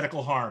severe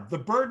medical harm, the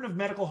burden of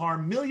medical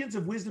harm, millions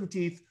of wisdom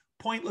teeth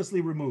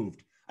pointlessly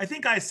removed. I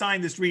think I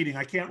assigned this reading.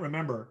 I can't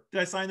remember. Did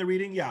I assign the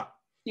reading? Yeah.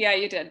 Yeah,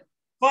 you did.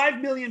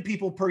 5 million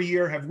people per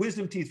year have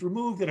wisdom teeth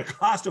removed at a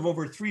cost of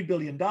over $3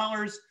 billion.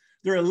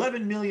 There are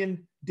 11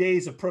 million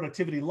days of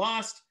productivity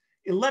lost.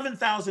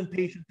 11,000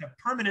 patients have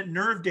permanent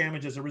nerve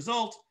damage as a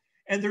result,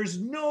 and there's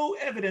no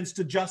evidence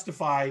to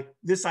justify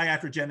this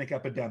iatrogenic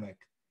epidemic.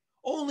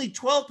 Only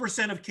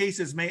 12% of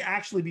cases may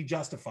actually be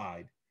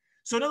justified.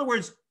 So in other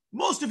words,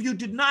 most of you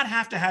did not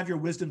have to have your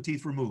wisdom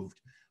teeth removed.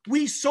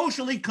 We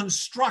socially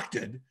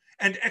constructed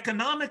and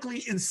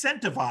economically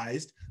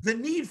incentivized the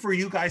need for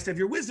you guys to have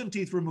your wisdom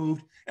teeth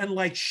removed, and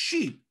like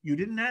sheep, you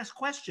didn't ask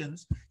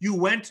questions, you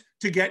went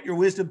to get your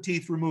wisdom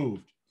teeth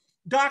removed.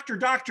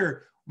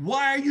 Doctor,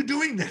 why are you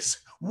doing this?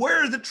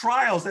 Where are the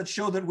trials that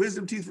show that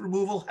wisdom teeth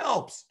removal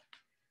helps?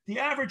 The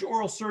average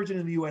oral surgeon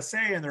in the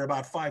USA, and there are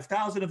about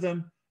 5,000 of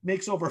them,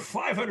 makes over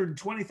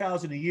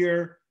 520,000 a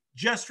year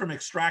just from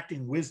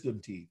extracting wisdom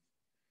teeth.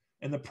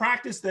 And the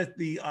practice that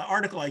the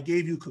article I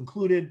gave you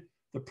concluded,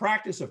 the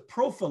practice of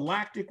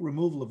prophylactic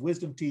removal of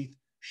wisdom teeth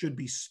should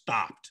be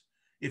stopped.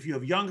 If you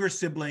have younger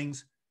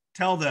siblings,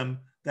 tell them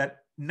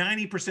that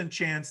 90%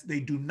 chance they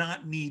do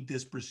not need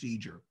this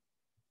procedure.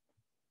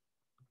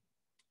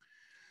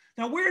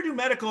 Now, where do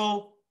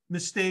medical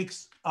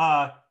mistakes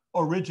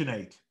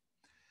originate?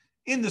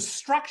 In the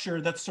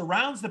structure that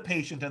surrounds the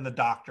patient and the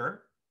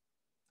doctor,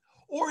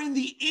 or in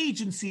the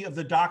agency of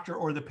the doctor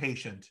or the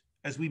patient,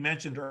 as we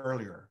mentioned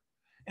earlier.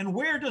 And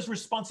where does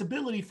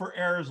responsibility for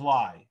errors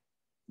lie?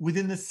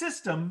 Within the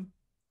system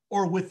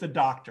or with the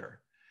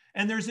doctor?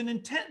 And there's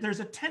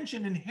a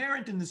tension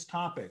inherent in this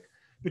topic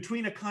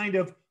between a kind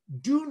of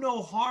do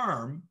no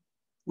harm,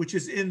 which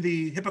is in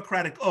the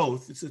Hippocratic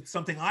Oath. It's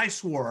something I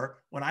swore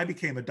when I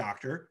became a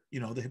doctor,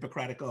 the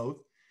Hippocratic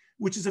Oath,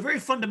 which is a very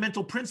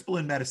fundamental principle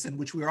in medicine,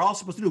 which we are all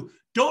supposed to do.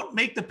 Don't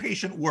make the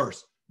patient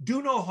worse.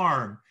 Do no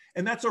harm.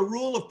 And that's a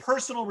rule of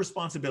personal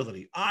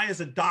responsibility. I, as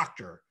a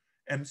doctor,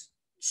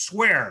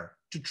 swear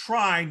to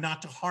try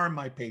not to harm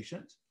my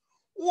patient.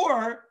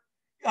 Or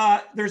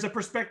there's a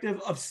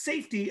perspective of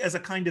safety as a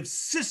kind of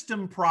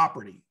system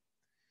property.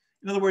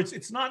 In other words,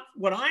 it's not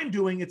what I'm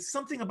doing, it's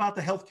something about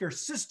the healthcare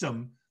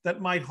system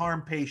that might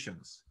harm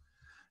patients.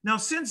 Now,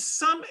 since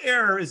some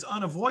error is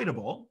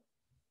unavoidable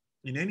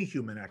in any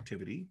human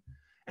activity,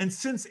 and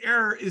since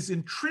error is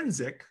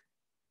intrinsic,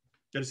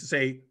 that is to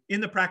say, in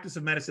the practice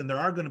of medicine, there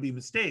are going to be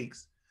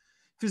mistakes,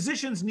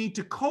 physicians need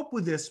to cope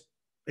with this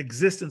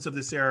existence of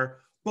this error,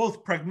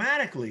 both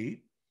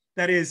pragmatically,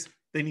 that is,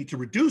 they need to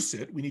reduce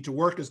it. We need to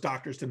work as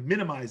doctors to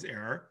minimize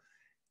error,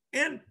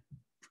 and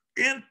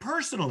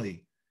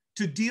personally,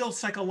 to deal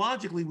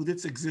psychologically with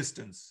its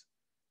existence.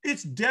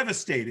 It's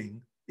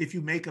devastating if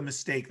you make a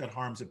mistake that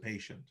harms a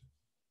patient.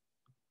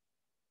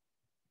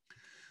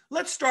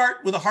 Let's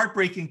start with a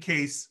heartbreaking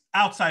case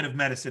outside of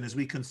medicine as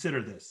we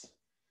consider this.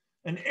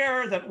 An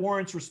error that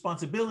warrants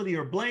responsibility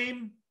or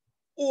blame,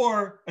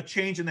 or a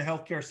change in the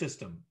healthcare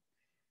system.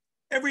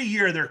 Every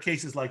year there are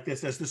cases like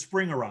this as the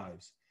spring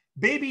arrives.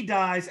 Baby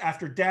dies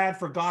after dad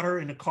forgot her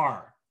in a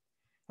car.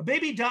 A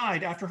baby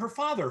died after her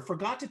father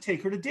forgot to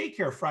take her to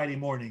daycare Friday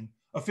morning,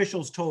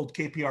 officials told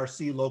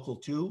KPRC Local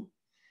 2.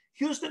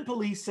 Houston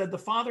police said the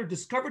father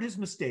discovered his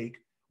mistake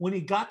when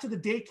he got to the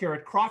daycare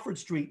at Crawford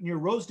Street near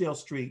Rosedale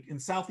Street in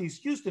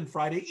Southeast Houston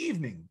Friday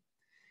evening.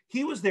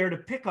 He was there to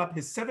pick up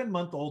his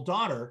 7-month-old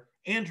daughter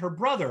and her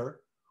brother,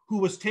 who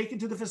was taken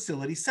to the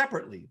facility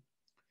separately.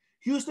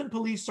 Houston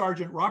Police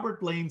Sergeant Robert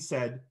Blaine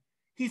said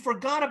he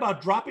forgot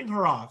about dropping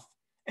her off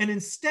and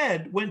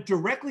instead went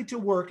directly to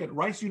work at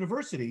Rice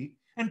University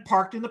and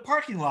parked in the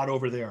parking lot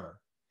over there.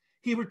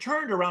 He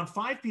returned around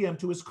 5 p.m.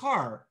 to his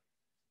car.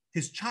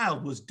 His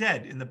child was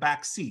dead in the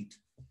back seat.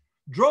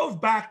 Drove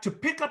back to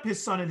pick up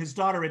his son and his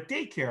daughter at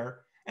daycare,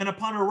 and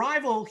upon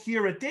arrival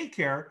here at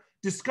daycare,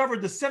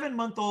 discovered the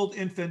 7-month-old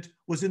infant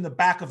was in the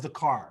back of the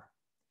car.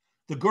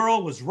 The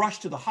girl was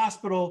rushed to the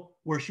hospital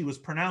where she was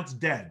pronounced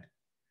dead.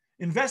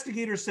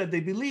 Investigators said they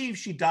believe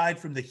she died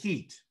from the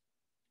heat.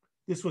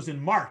 This was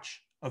in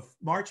March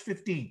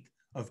 15th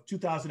of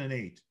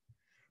 2008.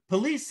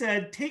 Police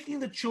said taking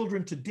the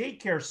children to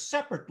daycare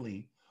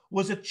separately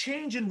was a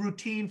change in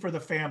routine for the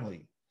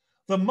family.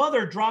 The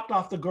mother dropped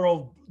off the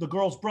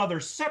girl's brother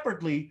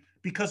separately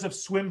because of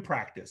swim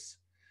practice.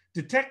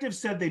 Detectives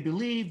said they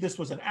believe this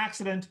was an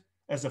accident.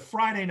 As of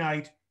Friday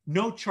night,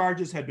 no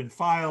charges had been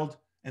filed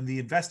and the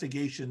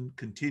investigation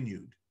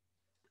continued.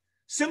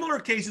 Similar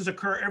cases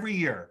occur every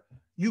year.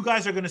 You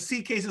guys are going to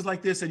see cases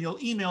like this and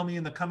you'll email me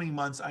in the coming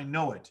months, I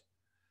know it.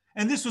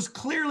 And this was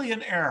clearly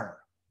an error.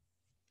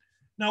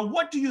 Now,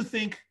 what do you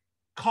think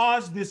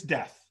caused this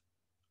death?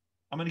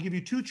 I'm going to give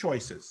you two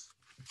choices.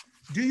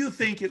 Do you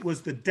think it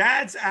was the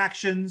dad's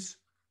actions,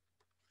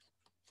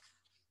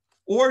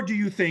 or do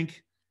you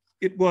think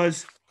it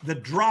was the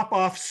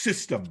drop-off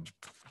system?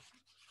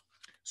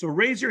 So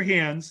raise your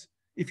hands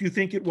if you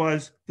think it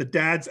was the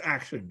dad's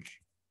actions.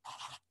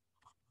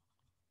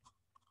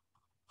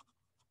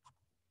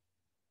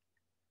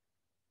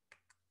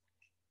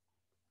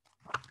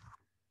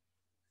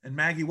 And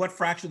Maggie, what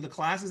fraction of the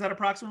class is that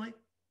approximately?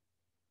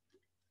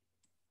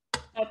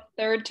 A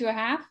third to a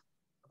half.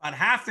 About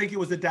half think it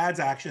was the dad's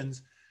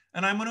actions.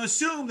 And I'm going to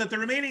assume that the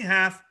remaining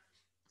half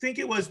think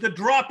it was the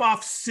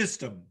drop-off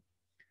system.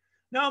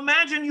 Now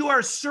imagine you are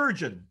a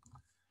surgeon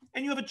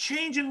and you have a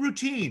change in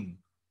routine.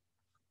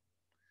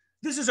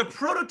 This is a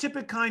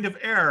prototypic kind of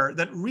error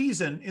that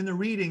reason in the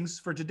readings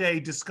for today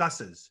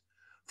discusses,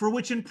 for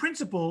which in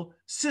principle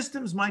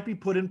systems might be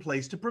put in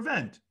place to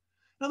prevent.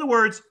 In other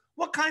words,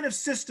 what kind of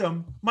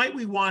system might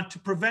we want to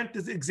prevent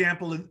this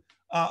example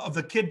of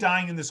the kid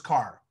dying in this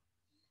car?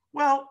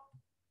 Well,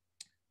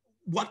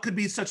 what could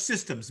be such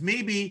systems?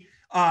 Maybe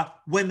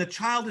when the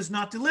child is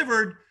not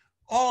delivered,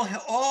 all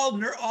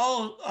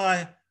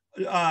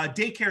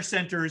daycare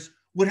centers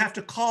would have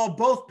to call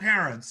both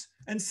parents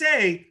and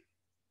say,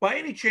 by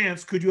any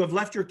chance, could you have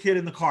left your kid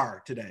in the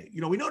car today?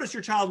 You know, we noticed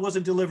your child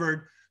wasn't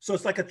delivered, So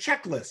it's like a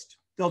checklist.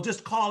 They'll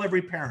just call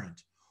every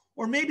parent.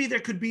 Or maybe there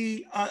could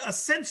be a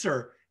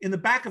sensor in the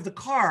back of the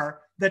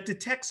car that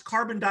detects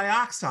carbon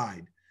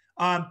dioxide.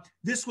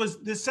 This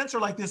sensor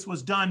like this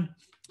was done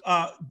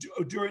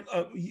during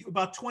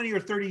about 20 or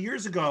 30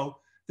 years ago.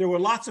 There were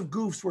lots of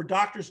goofs where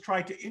doctors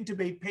tried to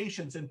intubate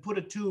patients and put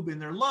a tube in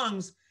their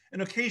lungs,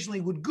 and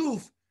occasionally would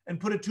goof and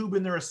put a tube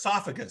in their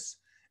esophagus.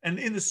 And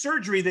in the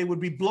surgery, they would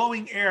be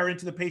blowing air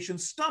into the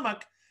patient's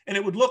stomach, and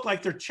it would look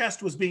like their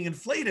chest was being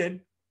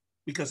inflated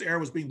because air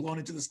was being blown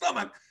into the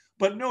stomach,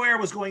 but no air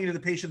was going into the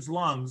patient's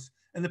lungs,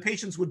 and the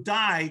patients would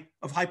die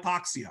of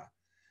hypoxia.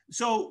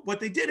 So what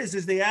they did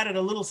is they added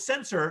a little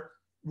sensor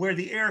where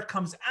the air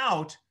comes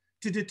out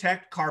to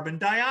detect carbon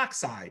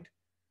dioxide,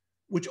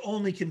 which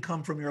only can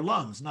come from your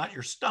lungs, not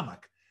your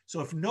stomach. So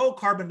if no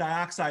carbon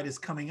dioxide is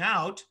coming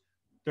out,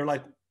 they're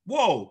like,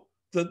 whoa,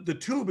 the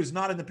tube is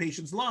not in the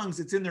patient's lungs,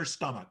 it's in their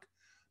stomach.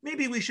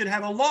 Maybe we should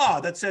have a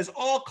law that says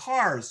all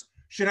cars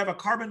should have a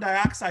carbon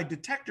dioxide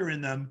detector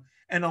in them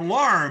and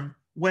alarm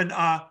when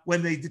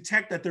they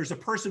detect that there's a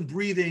person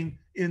breathing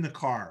in the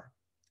car.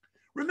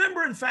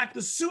 Remember, in fact,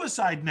 the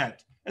suicide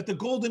net at the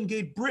Golden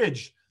Gate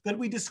Bridge that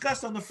we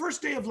discussed on the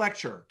first day of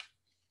lecture,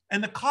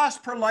 and the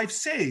cost per life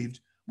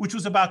saved, which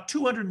was about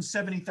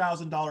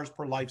 $270,000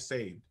 per life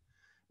saved.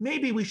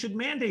 Maybe we should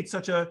mandate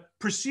such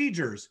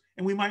procedures,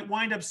 and we might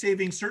wind up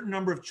saving a certain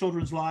number of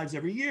children's lives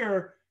every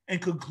year and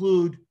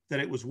conclude that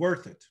it was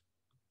worth it.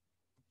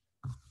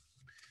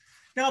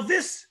 Now,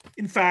 this,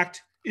 in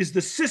fact, is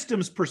the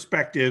systems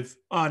perspective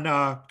on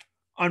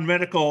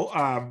medical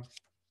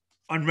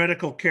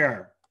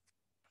care.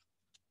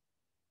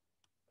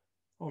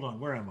 Hold on,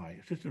 where am I?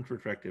 Systems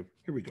perspective.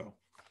 Here we go.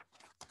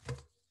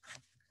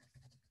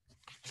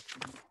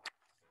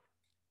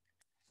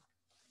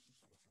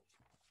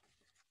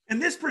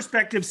 And this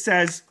perspective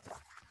says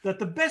that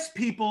the best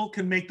people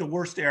can make the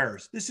worst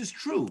errors. This is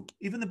true.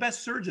 Even the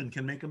best surgeon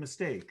can make a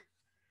mistake.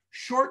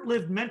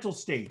 Short-lived mental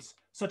states,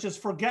 such as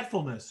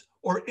forgetfulness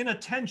or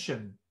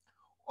inattention,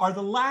 are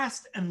the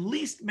last and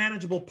least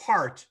manageable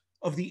part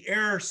of the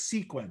error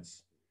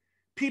sequence.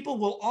 People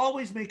will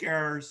always make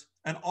errors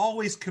and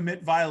always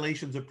commit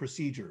violations of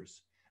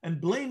procedures, and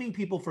blaming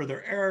people for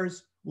their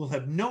errors will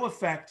have no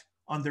effect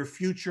on their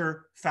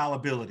future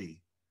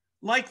fallibility.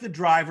 Like the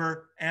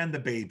driver and the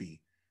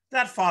baby,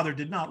 that father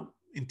did not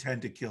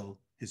intend to kill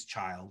his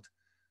child.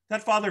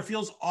 That father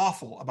feels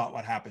awful about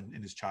what happened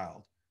in his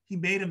child. He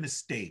made a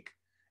mistake.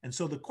 And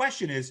so the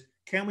question is,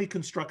 can we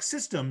construct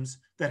systems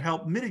that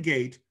help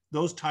mitigate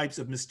those types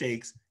of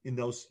mistakes in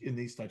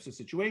these types of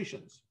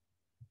situations?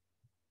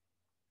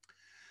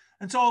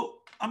 And so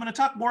I'm going to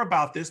talk more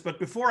about this, but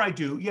before I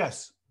do,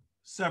 yes,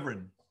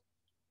 Severin.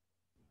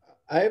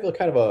 I have a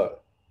kind of a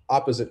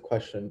opposite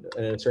question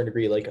in a certain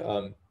degree. Like,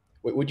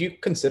 would you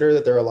consider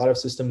that there are a lot of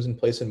systems in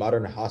place in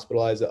modern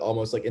hospitals that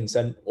almost like not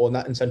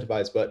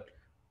incentivize, but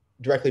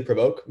directly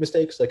provoke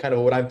mistakes? Like, kind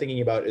of what I'm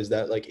thinking about is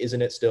that, like,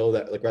 isn't it still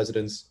that like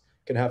residents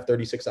can have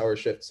 36-hour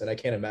shifts? And I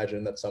can't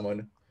imagine that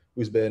someone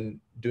who's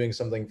been doing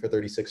something for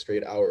 36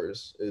 straight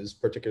hours is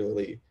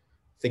particularly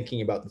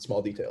thinking about the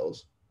small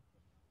details.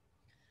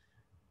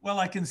 Well,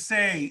 I can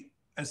say,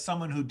 as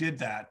someone who did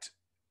that,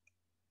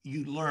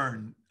 you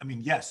learn. I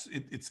mean, yes,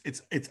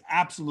 it's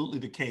absolutely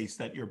the case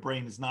that your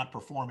brain is not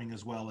performing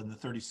as well in the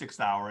 36th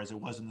hour as it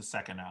was in the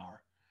second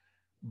hour.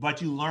 But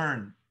you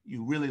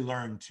really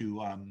learn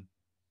to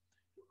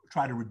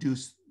try to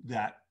reduce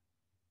that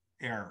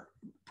error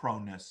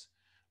proneness.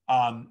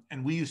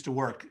 And we used to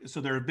work,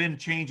 so there have been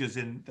changes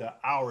in the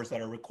hours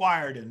that are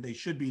required, and they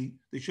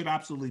should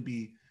absolutely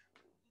be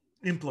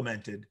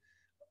implemented.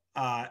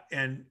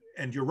 And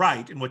you're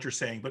right in what you're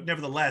saying, but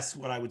nevertheless,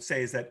 what I would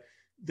say is that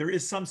there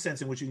is some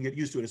sense in which you can get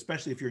used to it,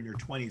 especially if you're in your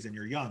 20s and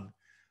you're young.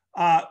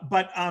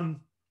 But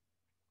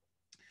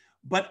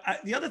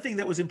the other thing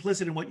that was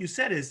implicit in what you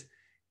said is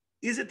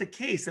it the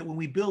case that when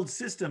we build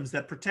systems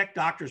that protect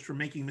doctors from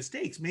making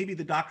mistakes, maybe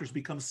the doctors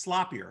become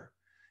sloppier?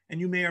 And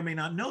you may or may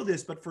not know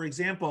this, but for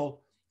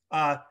example,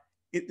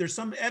 there's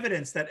some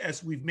evidence that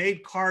as we've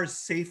made cars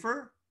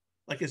safer,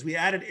 like as we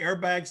added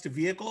airbags to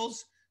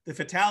vehicles, the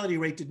fatality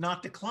rate did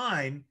not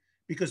decline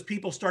because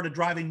people started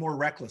driving more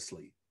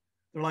recklessly.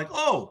 They're like,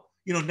 oh,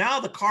 now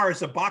the car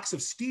is a box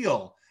of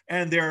steel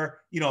and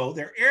there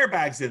are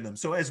airbags in them.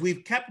 So as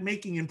we've kept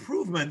making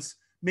improvements,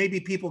 maybe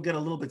people get a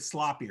little bit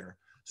sloppier.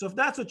 So if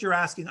that's what you're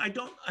asking, I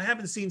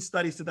haven't seen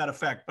studies to that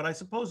effect, but I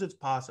suppose it's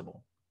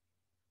possible.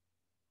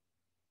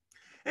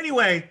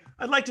 Anyway,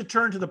 I'd like to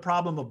turn to the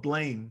problem of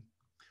blame,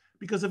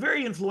 because a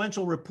very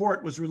influential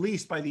report was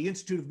released by the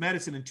Institute of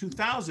Medicine in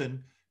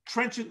 2000,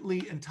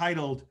 trenchantly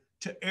entitled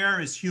 "To Err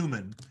is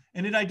Human,"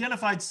 and it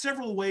identified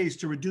several ways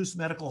to reduce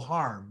medical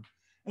harm.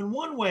 And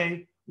one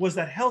way was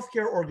that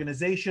healthcare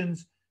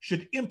organizations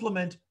should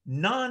implement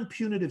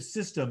non-punitive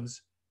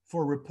systems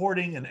for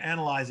reporting and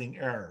analyzing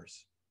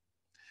errors.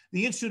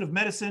 The Institute of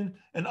Medicine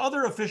and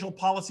other official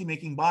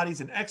policymaking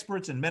bodies and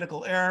experts in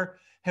medical error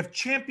have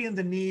championed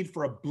the need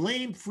for a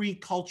blame-free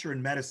culture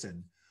in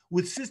medicine,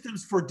 with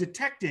systems for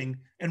detecting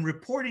and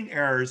reporting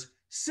errors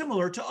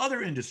similar to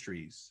other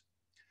industries.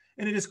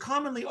 And it is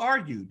commonly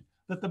argued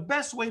that the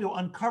best way to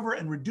uncover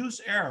and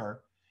reduce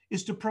error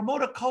is to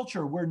promote a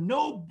culture where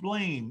no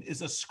blame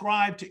is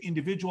ascribed to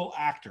individual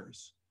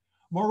actors.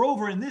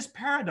 Moreover, in this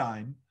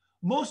paradigm,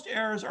 most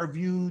errors are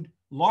viewed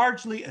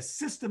largely as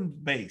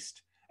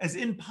system-based, as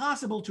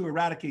impossible to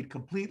eradicate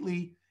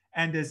completely,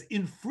 and as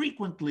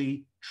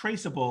infrequently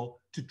traceable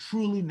to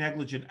truly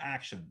negligent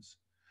actions.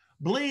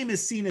 Blame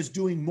is seen as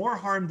doing more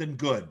harm than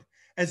good,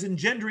 as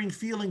engendering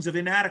feelings of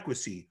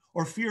inadequacy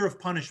or fear of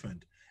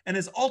punishment, and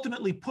as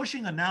ultimately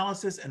pushing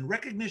analysis and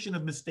recognition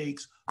of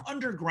mistakes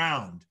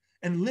underground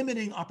and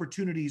limiting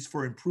opportunities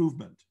for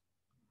improvement.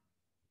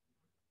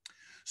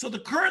 So the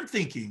current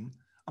thinking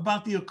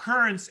about the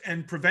occurrence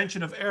and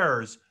prevention of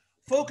errors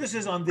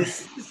focuses on this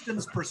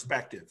systems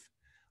perspective.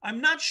 I'm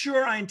not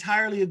sure I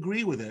entirely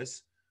agree with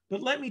this,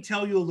 but let me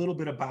tell you a little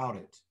bit about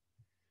it.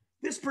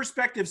 This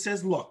perspective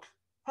says, look,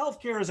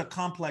 healthcare is a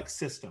complex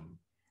system.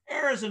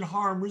 Errors and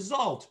harm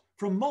result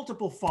from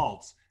multiple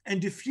faults and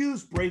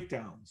diffuse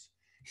breakdowns.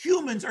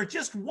 Humans are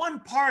just one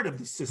part of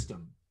the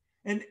system,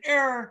 and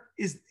error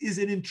is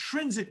an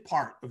intrinsic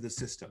part of the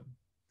system.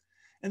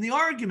 And the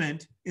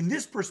argument in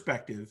this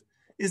perspective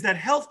is that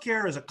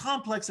healthcare is a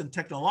complex and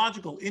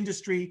technological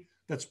industry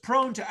that's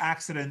prone to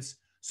accidents.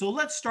 So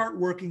let's start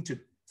working to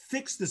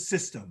fix the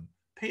system,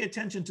 pay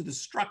attention to the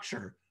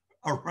structure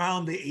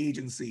around the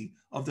agency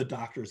of the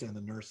doctors and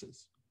the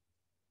nurses.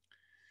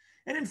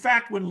 And in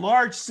fact, when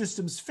large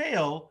systems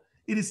fail,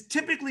 it is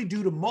typically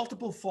due to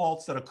multiple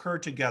faults that occur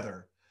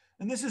together.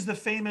 And this is the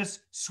famous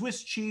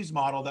Swiss cheese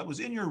model that was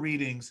in your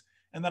readings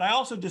and that I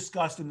also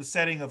discussed in the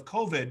setting of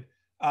COVID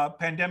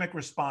pandemic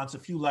response a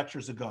few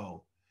lectures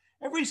ago.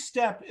 Every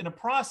step in a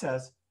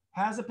process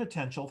has a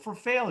potential for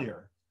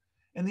failure.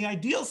 And the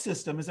ideal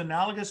system is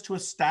analogous to a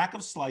stack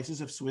of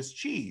slices of Swiss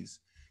cheese.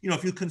 You know,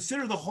 if you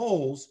consider the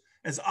holes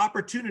as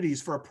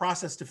opportunities for a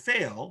process to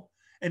fail,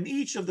 and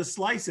each of the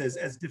slices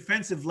as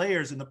defensive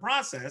layers in the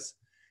process,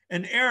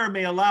 an error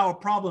may allow a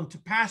problem to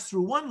pass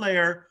through one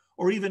layer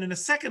or even in a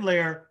second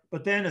layer,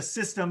 but then a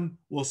system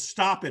will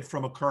stop it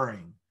from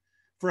occurring.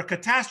 For a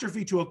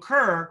catastrophe to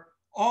occur,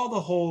 all the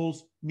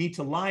holes need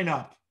to line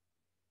up,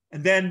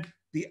 and then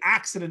the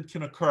accident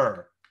can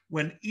occur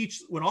when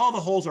all the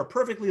holes are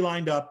perfectly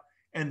lined up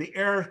and the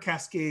error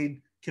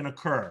cascade can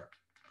occur.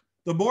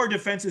 The more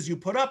defenses you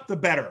put up, the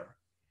better.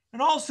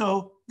 And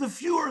also, the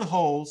fewer the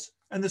holes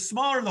and the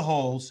smaller the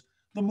holes,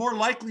 the more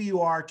likely you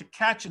are to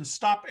catch and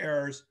stop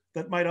errors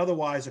that might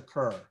otherwise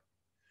occur.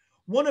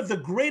 One of the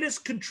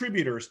greatest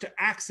contributors to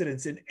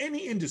accidents in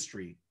any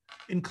industry,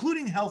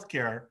 including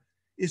healthcare,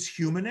 is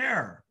human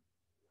error.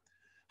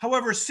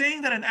 However,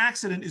 saying that an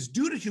accident is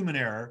due to human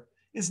error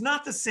is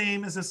not the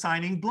same as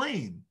assigning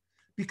blame,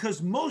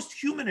 because most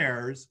human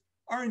errors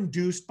are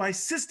induced by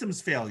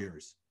systems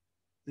failures,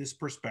 this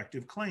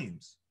perspective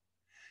claims.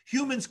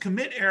 Humans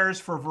commit errors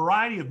for a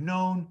variety of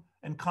known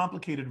and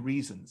complicated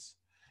reasons.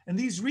 And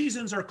these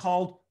reasons are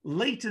called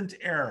latent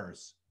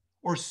errors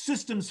or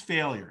systems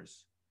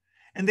failures.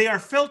 And they are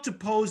felt to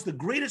pose the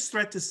greatest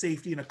threat to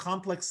safety in a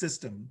complex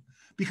system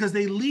because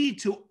they lead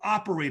to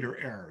operator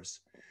errors.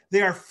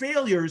 They are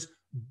failures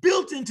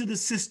built into the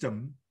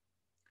system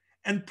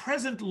and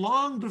present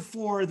long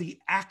before the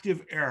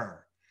active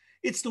error.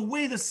 It's the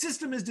way the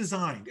system is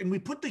designed, and we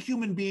put the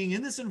human being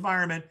in this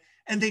environment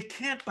and they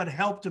can't but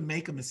help to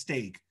make a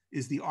mistake,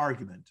 is the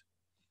argument.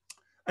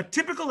 A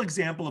typical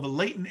example of a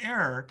latent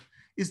error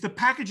is the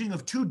packaging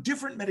of two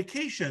different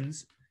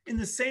medications in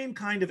the same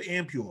kind of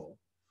ampule.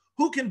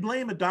 Who can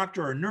blame a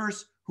doctor or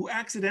nurse who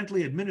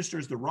accidentally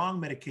administers the wrong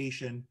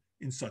medication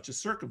in such a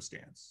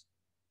circumstance?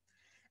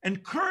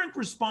 And current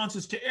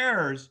responses to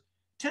errors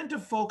tend to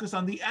focus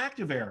on the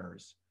active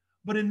errors,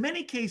 but in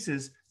many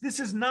cases, this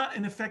is not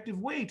an effective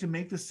way to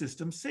make the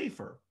system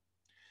safer.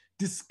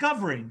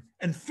 Discovering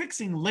and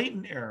fixing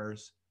latent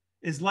errors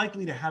is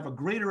likely to have a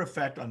greater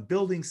effect on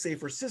building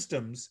safer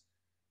systems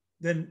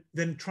than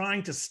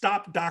trying to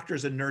stop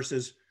doctors and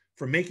nurses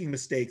from making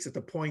mistakes at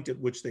the point at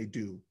which they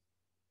do.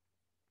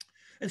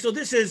 And so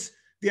this is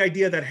the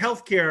idea that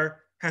healthcare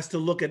has to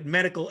look at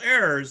medical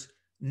errors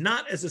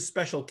not as a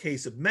special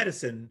case of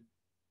medicine,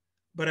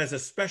 but as a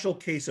special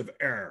case of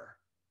error,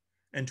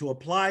 and to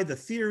apply the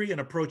theory and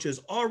approaches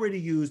already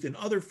used in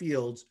other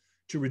fields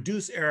to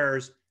reduce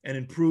errors and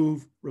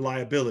improve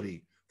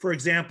reliability. For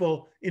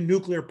example, in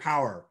nuclear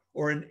power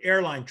or in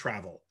airline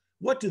travel,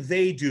 what do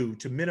they do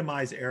to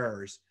minimize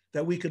errors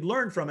that we could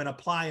learn from and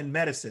apply in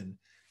medicine,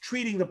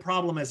 treating the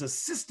problem as a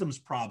systems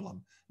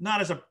problem,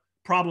 not as a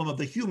problem of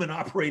the human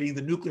operating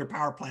the nuclear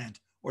power plant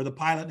or the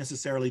pilot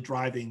necessarily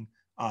driving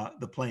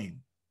the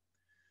plane.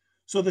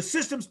 So the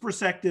systems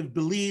perspective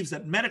believes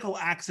that medical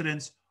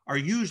accidents are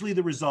usually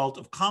the result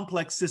of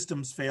complex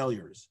systems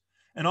failures.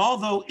 And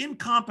although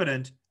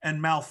incompetent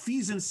and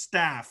malfeasant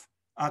staff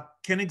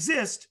can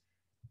exist,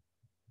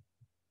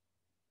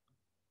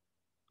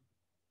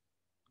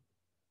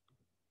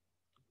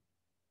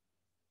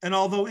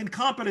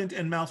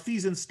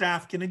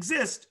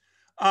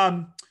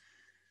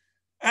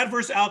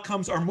 adverse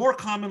outcomes are more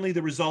commonly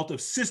the result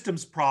of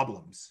systems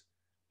problems.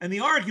 And the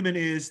argument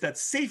is that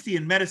safety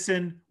in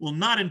medicine will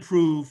not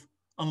improve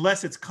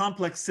unless its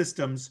complex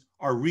systems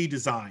are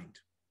redesigned.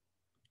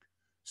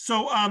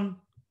 So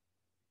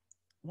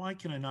why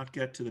can I not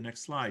get to the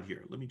next slide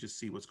here? Let me just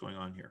see what's going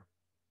on here.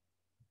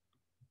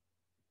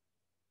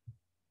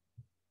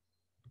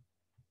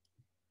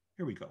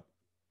 Here we go.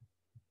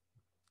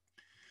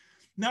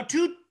 Now,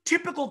 two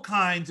typical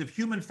kinds of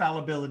human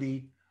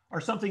fallibility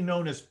are something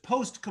known as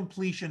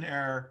post-completion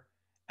error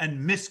and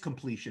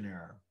miscompletion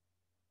error.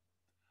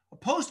 A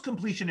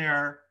post-completion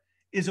error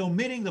is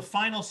omitting the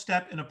final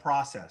step in a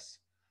process,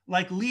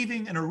 like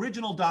leaving an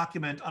original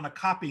document on a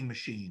copying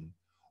machine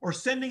or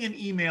sending an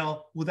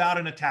email without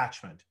an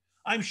attachment.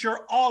 I'm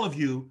sure all of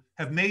you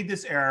have made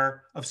this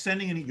error of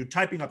you're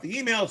typing up the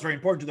email, it's very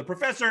important to the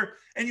professor,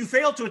 and you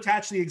fail to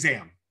attach the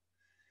exam.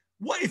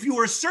 What if you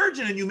were a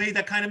surgeon and you made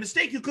that kind of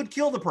mistake? You could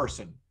kill the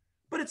person,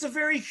 but it's a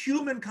very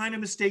human kind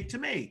of mistake to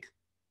make.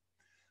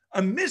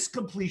 A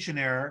miscompletion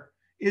error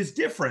is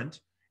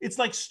different. It's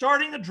like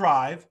starting a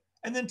drive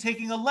and then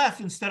taking a left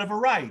instead of a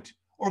right,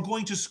 or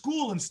going to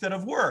school instead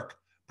of work,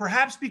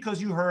 perhaps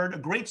because you heard a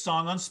great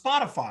song on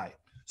Spotify.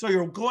 So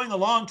you're going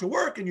along to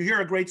work and you hear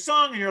a great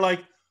song and you're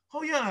like,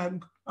 oh yeah,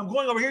 I'm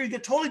going over here. You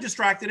get totally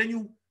distracted and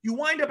you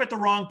wind up at the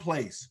wrong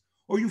place,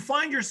 or you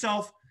find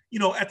yourself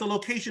at the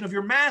location of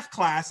your math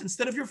class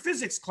instead of your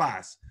physics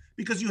class,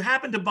 because you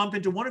happen to bump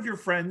into one of your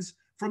friends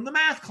from the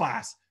math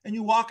class and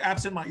you walk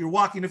absent-minded. You're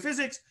walking to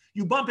physics,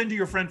 you bump into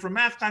your friend from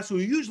math class who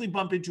you usually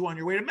bump into on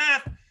your way to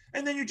math,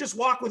 and then you just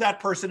walk with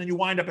that person and you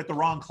wind up at the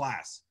wrong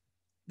class.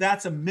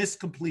 That's a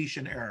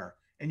miscompletion error.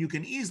 And you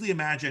can easily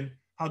imagine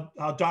how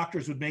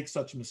doctors would make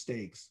such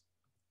mistakes.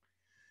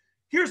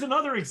 Here's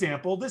another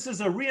example. This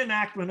is a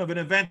reenactment of an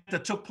event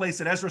that took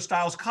place at Ezra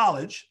Stiles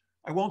College.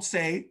 I won't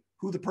say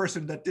who the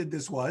person that did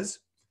this was.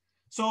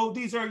 So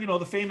these are,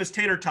 the famous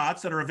tater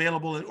tots that are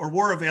available or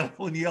were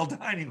available in Yale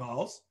dining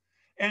halls.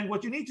 And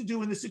what you need to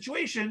do in this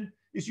situation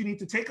is you need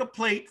to take a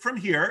plate from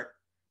here,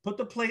 put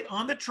the plate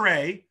on the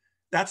tray.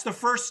 That's the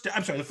first step.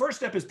 I'm sorry, the first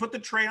step is put the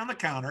tray on the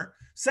counter.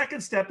 Second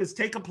step is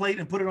take a plate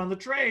and put it on the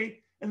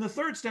tray. And the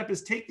third step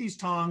is take these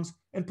tongs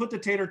and put the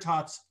tater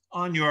tots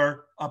on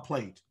your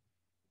plate.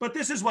 But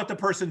this is what the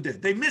person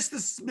did. They missed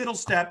this middle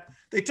step.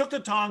 They took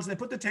the tongs and they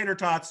put the tater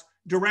tots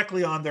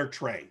directly on their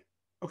tray.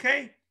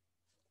 Okay?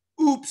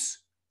 Oops,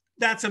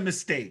 that's a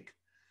mistake.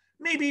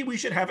 Maybe we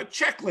should have a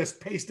checklist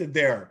pasted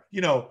there.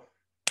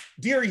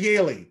 Dear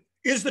Yaley,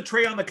 is the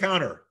tray on the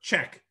counter?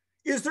 Check.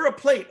 Is there a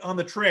plate on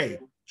the tray?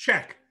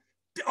 Check.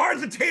 Are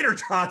the tater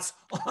tots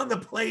on the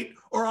plate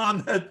or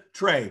on the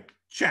tray?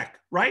 Check,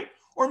 right?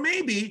 Or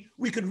maybe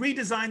we could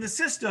redesign the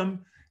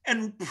system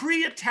and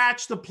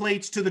pre-attach the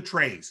plates to the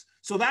trays.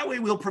 So that way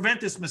we'll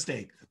prevent this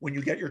mistake. When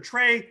you get your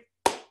tray,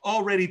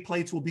 already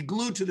plates will be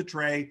glued to the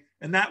tray,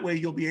 and that way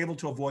you'll be able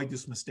to avoid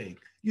this mistake.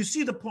 You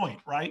see the point,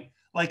 right?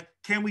 Like,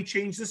 can we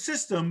change the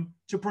system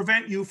to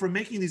prevent you from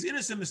making these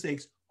innocent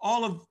mistakes?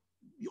 All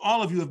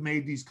of you have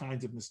made these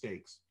kinds of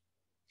mistakes.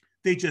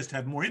 They just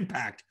have more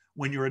impact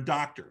when you're a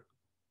doctor.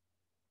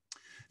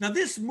 Now,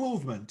 this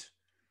movement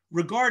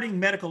regarding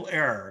medical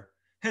error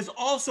has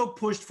also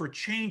pushed for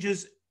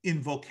changes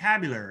in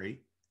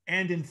vocabulary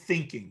and in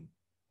thinking.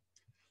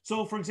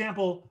 So, for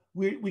example,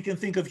 we can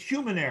think of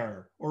human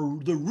error, or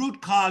the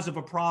root cause of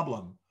a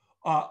problem,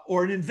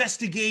 or an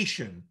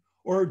investigation,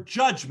 or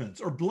judgments,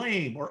 or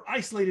blame, or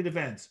isolated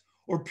events,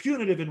 or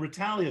punitive and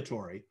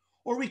retaliatory.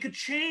 Or we could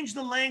change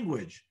the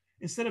language.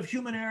 Instead of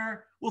human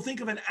error, we'll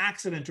think of an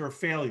accident or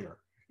failure.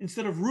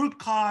 Instead of root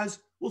cause,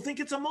 we'll think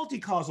it's a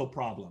multi-causal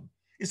problem.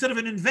 Instead of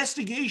an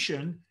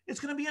investigation, it's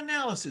going to be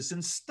analysis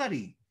and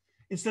study.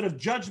 Instead of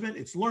judgment,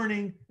 it's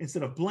learning.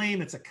 Instead of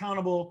blame, it's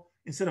accountable.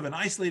 Instead of an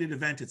isolated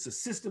event, it's a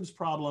systems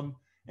problem.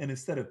 And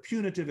instead of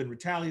punitive and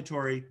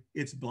retaliatory,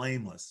 it's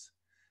blameless.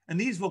 And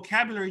these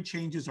vocabulary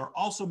changes are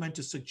also meant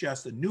to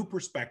suggest a new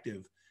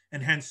perspective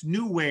and hence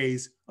new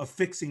ways of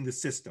fixing the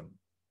system.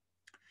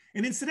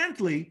 And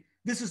incidentally,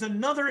 this is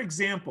another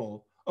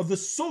example of the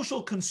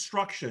social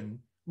construction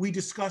we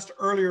discussed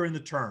earlier in the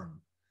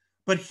term.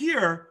 But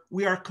here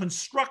we are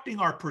constructing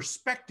our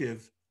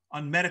perspective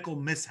on medical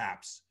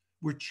mishaps.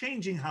 We're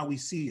changing how we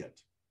see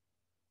it.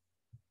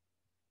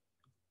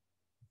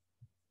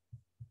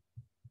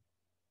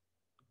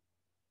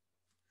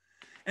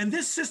 And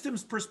this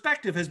system's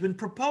perspective has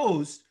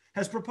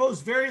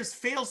proposed various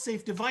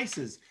fail-safe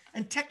devices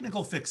and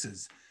technical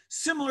fixes,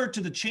 similar to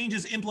the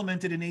changes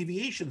implemented in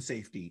aviation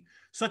safety,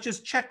 such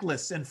as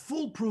checklists and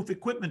foolproof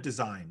equipment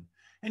design.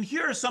 And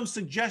here are some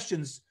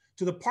suggestions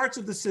to the parts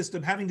of the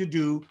system having to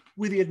do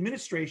with the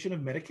administration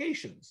of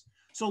medications.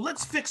 So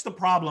let's fix the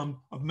problem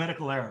of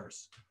medical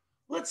errors.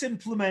 Let's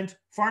implement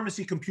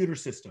pharmacy computer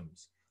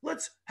systems.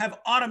 Let's have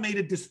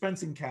automated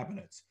dispensing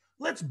cabinets.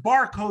 Let's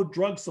barcode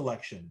drug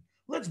selection.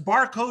 Let's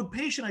barcode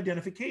patient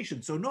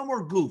identification. So no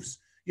more goofs.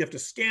 You have to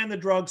scan the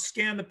drug,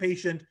 scan the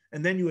patient,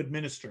 and then you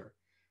administer.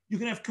 You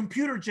can have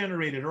computer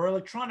generated or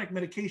electronic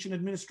medication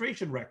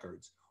administration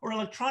records, or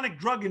electronic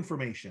drug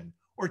information,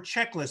 or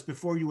checklists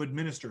before you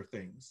administer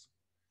things.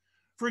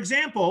 For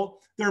example,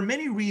 there are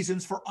many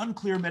reasons for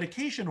unclear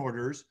medication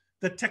orders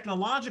that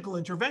technological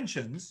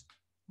interventions,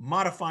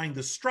 modifying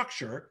the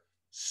structure,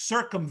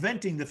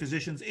 circumventing the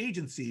physician's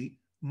agency,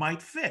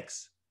 might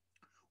fix.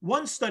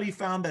 One study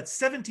found that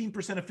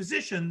 17% of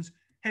physicians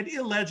had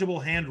illegible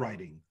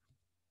handwriting.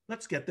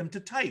 Let's get them to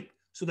type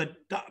so that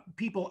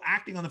people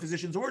acting on the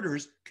physician's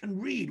orders can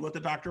read what the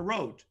doctor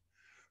wrote.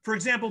 For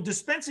example,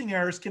 dispensing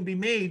errors can be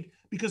made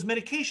because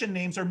medication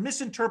names are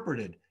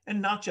misinterpreted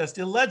and not just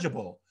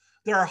illegible.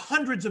 There are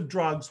hundreds of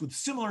drugs with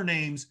similar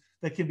names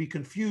that can be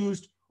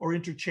confused or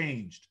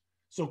interchanged.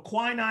 So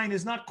quinine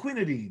is not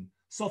quinidine,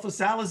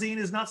 sulfasalazine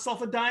is not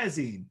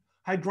sulfadiazine,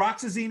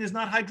 hydroxyzine is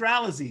not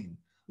hydralazine,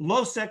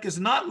 Losec is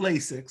not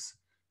Lasix,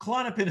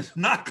 Klonopin is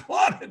not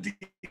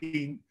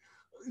clonidine.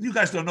 You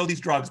guys don't know these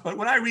drugs, but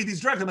when I read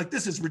these drugs, I'm like,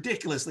 this is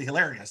ridiculously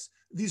hilarious.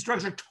 These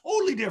drugs are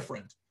totally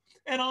different,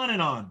 and on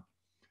and on.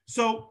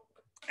 So,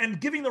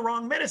 and giving the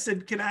wrong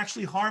medicine can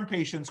actually harm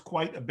patients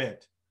quite a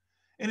bit.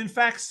 And in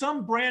fact,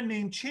 some brand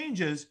name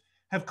changes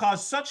have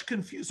caused such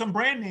some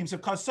brand names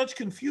have caused such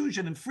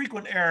confusion and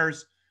frequent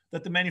errors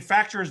that the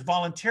manufacturers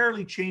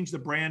voluntarily change the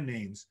brand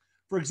names.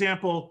 For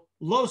example,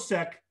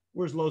 Losec,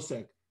 where's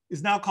Losec,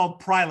 is now called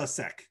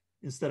Prilosec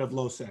instead of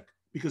Losec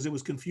because it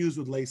was confused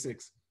with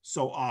Lasix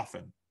so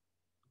often.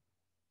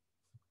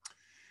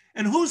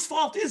 And whose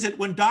fault is it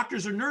when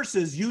doctors or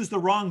nurses use the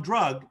wrong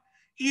drug,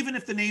 even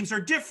if the names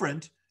are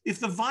different, if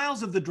the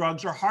vials of the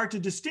drugs are hard to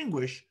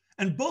distinguish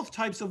and both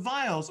types of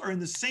vials are in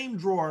the same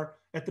drawer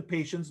at the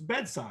patient's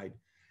bedside?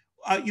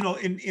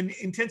 In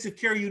intensive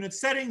care unit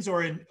settings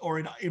or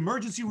in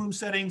emergency room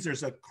settings,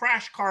 there's a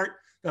crash cart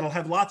that'll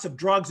have lots of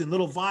drugs in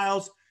little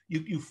vials.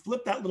 You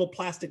flip that little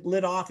plastic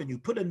lid off and you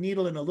put a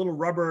needle in a little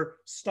rubber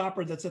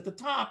stopper that's at the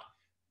top.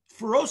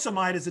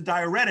 Furosemide is a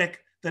diuretic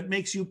that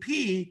makes you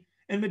pee,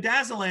 and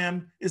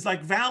midazolam is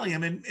like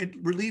Valium and it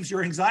relieves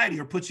your anxiety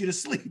or puts you to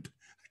sleep.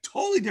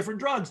 Totally different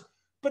drugs,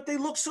 but they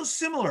look so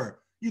similar.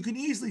 You can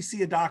easily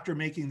see a doctor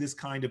making this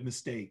kind of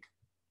mistake.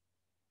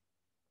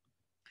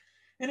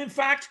 And in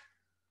fact,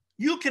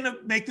 you can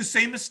make the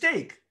same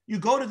mistake. You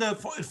go to the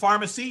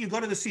pharmacy, you go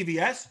to the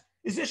CVS,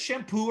 is this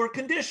shampoo or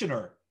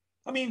conditioner?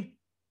 I mean,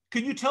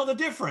 can you tell the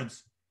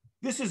difference?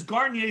 This is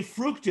Garnier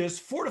Fructis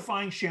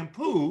fortifying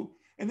shampoo,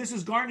 and this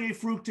is Garnier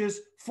Fructis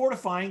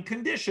fortifying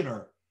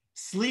conditioner.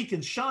 Sleek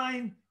and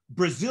shine,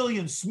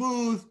 Brazilian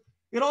smooth,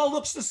 it all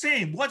looks the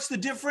same. What's the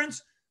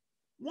difference?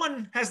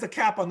 One has the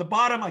cap on the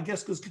bottom, I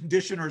guess because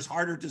conditioner is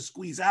harder to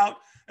squeeze out,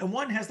 and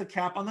one has the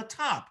cap on the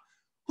top.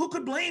 Who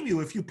could blame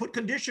you if you put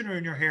conditioner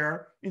in your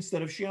hair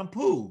instead of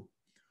shampoo?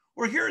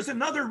 Or here's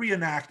another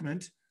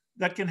reenactment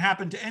that can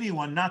happen to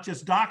anyone, not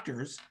just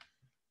doctors.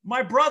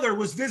 My brother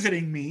was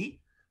visiting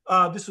me.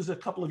 This was a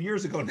couple of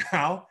years ago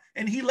now,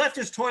 and he left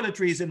his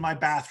toiletries in my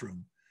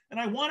bathroom. And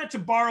I wanted to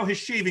borrow his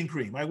shaving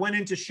cream. I went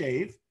in to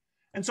shave.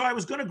 And so I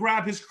was going to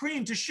grab his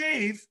cream to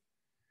shave,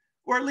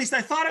 or at least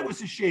I thought it was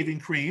his shaving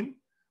cream,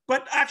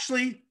 but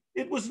actually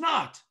it was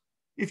not.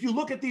 If you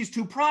look at these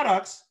two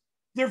products,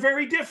 they're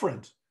very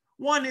different.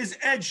 One is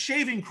Edge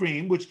shaving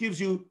cream, which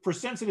gives you for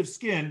sensitive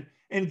skin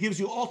and gives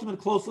you ultimate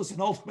closeness and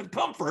ultimate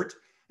comfort.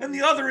 And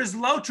the other is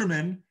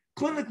Lotrimin,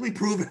 clinically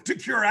proven to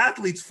cure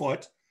athlete's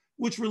foot,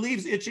 which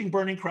relieves itching,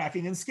 burning,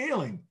 cracking, and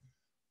scaling.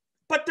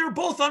 But they're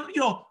both on,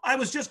 I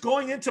was just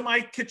going into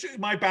my kitchen,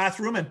 my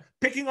bathroom and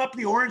picking up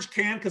the orange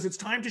can because it's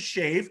time to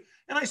shave.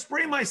 And I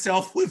spray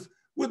myself with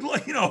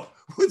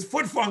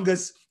foot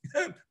fungus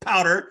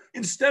powder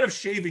instead of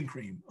shaving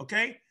cream,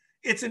 okay?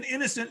 It's an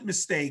innocent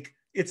mistake.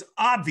 It's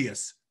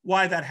obvious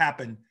why that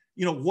happened.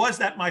 Was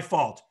that my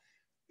fault?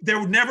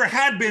 There never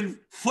had been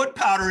foot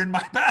powder in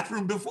my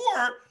bathroom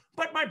before,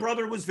 but my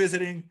brother was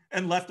visiting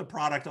and left the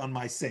product on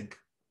my sink.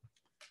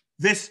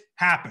 This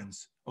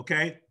happens,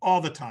 okay,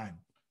 all the time.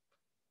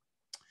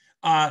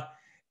 And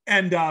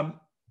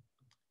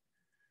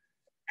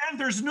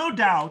there's no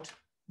doubt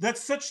that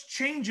such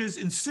changes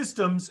in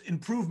systems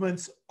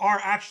improvements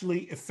are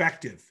actually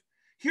effective.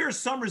 Here are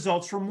some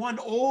results from one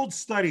old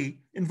study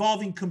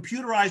involving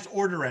computerized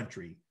order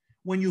entry.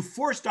 When you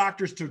force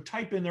doctors to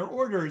type in their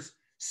orders,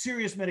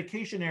 serious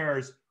medication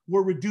errors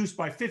were reduced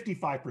by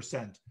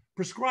 55%,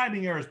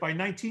 prescribing errors by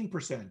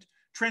 19%,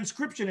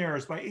 transcription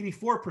errors by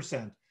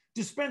 84%,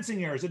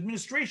 dispensing errors,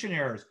 administration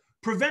errors,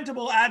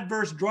 preventable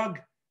adverse drug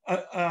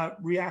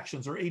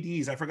reactions, or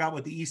ADEs, I forgot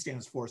what the E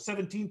stands for,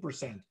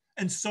 17%,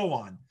 and so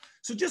on.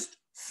 So just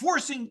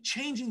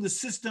changing the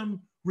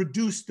system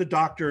reduced the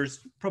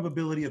doctor's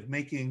probability of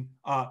making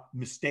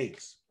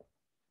mistakes.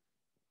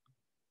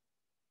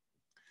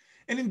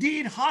 And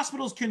indeed,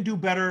 hospitals can do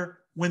better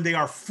when they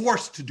are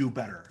forced to do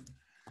better.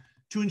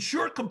 To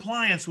ensure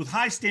compliance with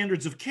high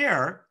standards of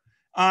care,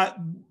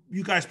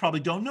 you guys probably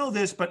don't know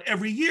this, but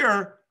every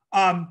year,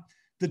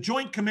 the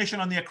Joint Commission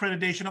on the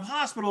Accreditation of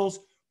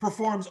Hospitals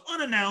performs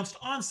unannounced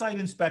on-site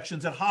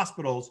inspections at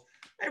hospitals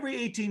every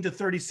 18 to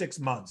 36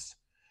 months.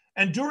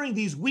 And during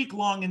these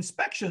week-long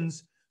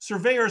inspections,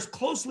 surveyors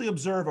closely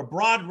observe a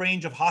broad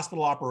range of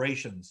hospital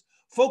operations,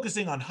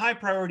 focusing on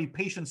high-priority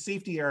patient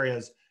safety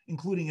areas,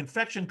 including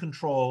infection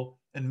control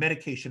and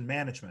medication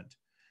management.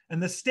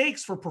 And the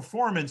stakes for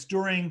performance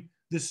during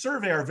this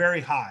survey are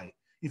very high.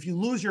 If you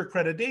lose your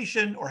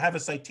accreditation or have a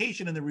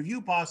citation in the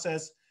review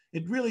process,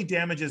 it really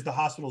damages the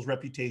hospital's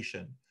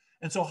reputation.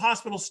 And so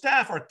hospital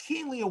staff are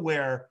keenly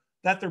aware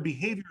that their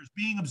behavior is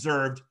being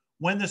observed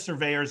when the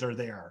surveyors are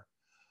there.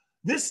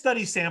 This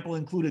study sample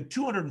included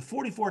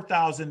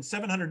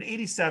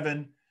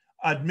 244,787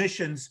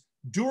 admissions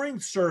during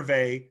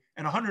survey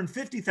and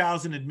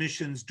 150,000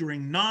 admissions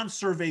during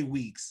non-survey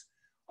weeks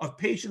of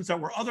patients that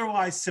were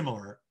otherwise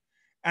similar,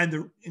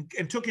 and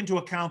took into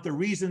account the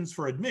reasons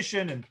for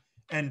admission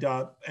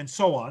and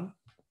so on.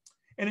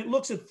 And it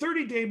looks at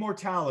 30-day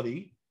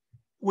mortality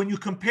when you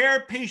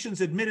compare patients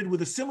admitted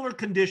with a similar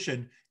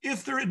condition,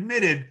 if they're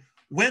admitted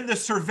when the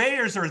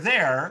surveyors are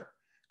there,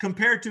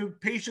 compared to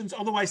patients,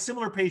 otherwise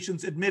similar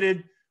patients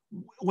admitted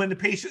when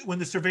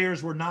the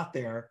surveyors were not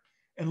there.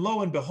 And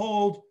lo and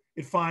behold,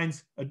 it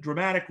finds a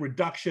dramatic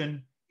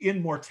reduction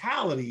in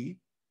mortality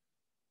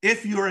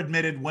if you're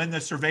admitted when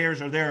the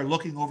surveyors are there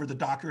looking over the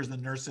doctors and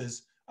the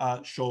nurses'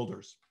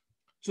 shoulders.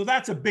 So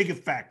that's a big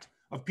effect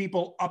of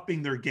people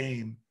upping their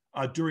game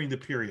during the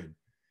period.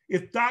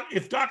 If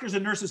doctors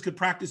and nurses could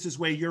practice this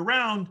way year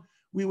round,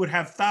 we would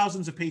have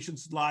thousands of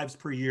patients' lives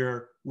per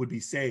year would be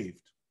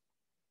saved.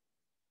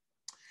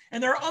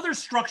 And there are other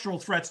structural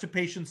threats to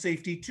patient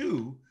safety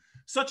too,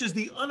 such as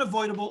the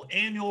unavoidable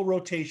annual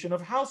rotation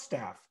of house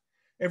staff.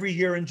 Every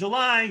year in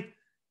July,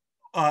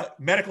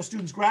 medical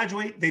students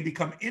graduate, they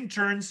become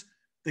interns,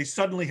 they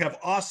suddenly have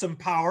awesome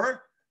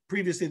power.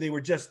 Previously, they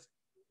were just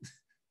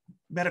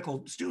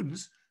medical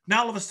students.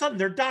 Now, all of a sudden,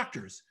 they're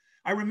doctors.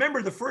 I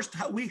remember the first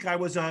week I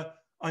was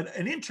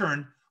an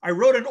intern, I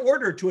wrote an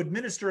order to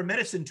administer a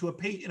medicine to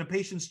in a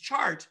patient's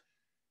chart,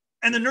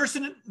 and the nurse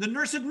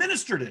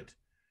administered it.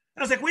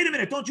 And I was like, wait a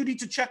minute, don't you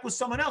need to check with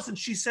someone else? And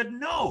she said,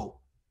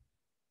 no.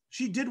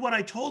 She did what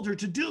I told her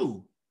to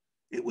do.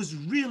 It was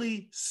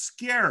really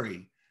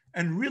scary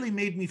and really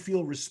made me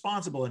feel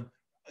responsible and,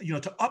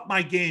 to up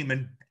my game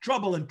and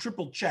double and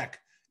triple check.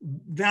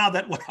 Now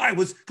that what I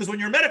was, because when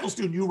you're a medical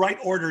student, you write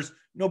orders,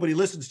 nobody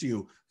listens to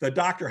you. A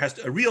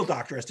real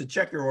doctor has to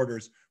check your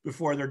orders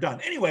before they're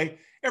done. Anyway,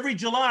 every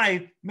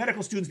July,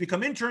 medical students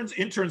become interns.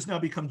 Interns now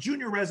become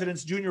junior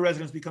residents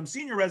become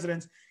senior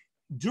residents.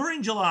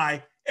 During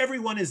July,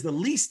 everyone is the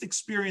least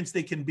experienced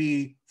they can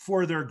be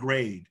for their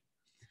grade.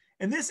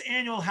 And this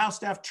annual house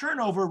staff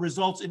turnover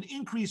results in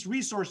increased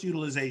resource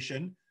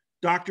utilization.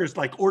 Doctors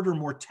order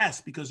more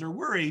tests because they're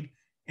worried,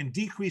 and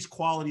decreased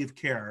quality of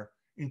care,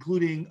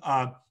 including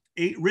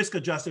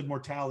risk-adjusted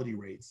mortality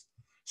rates.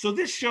 So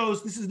this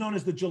is known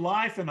as the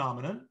July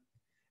phenomenon.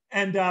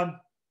 And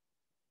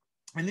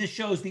this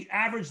shows the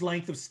average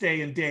length of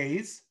stay in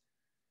days,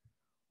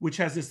 which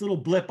has this little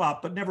blip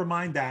up, but never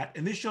mind that.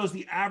 And this shows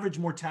the average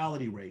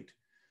mortality rate.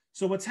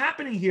 So what's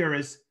happening here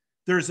is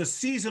there's a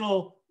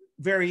seasonal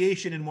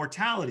variation in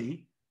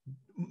mortality.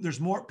 There's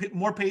more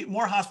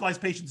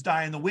hospitalized patients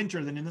die in the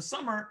winter than in the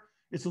summer.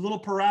 It's a little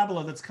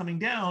parabola that's coming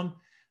down.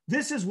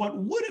 This is what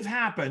would have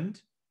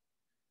happened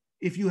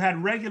if you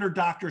had regular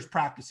doctors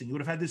practicing. You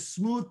would have had this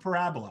smooth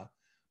parabola,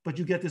 but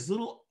you get this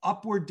little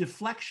upward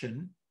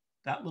deflection,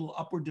 that little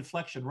upward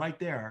deflection right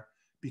there,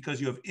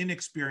 because you have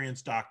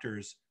inexperienced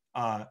doctors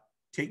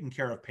taking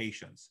care of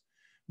patients.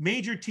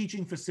 Major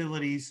teaching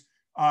facilities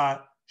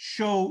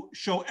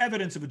show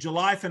evidence of a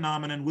July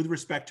phenomenon with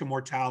respect to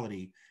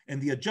mortality, and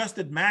the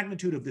adjusted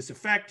magnitude of this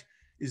effect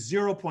is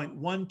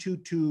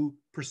 0.122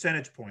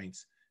 percentage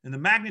points. And the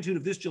magnitude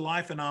of this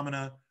July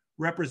phenomena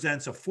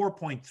represents a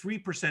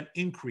 4.3%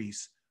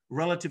 increase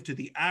relative to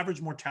the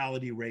average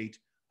mortality rate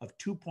of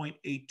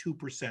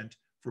 2.82%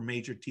 for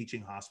major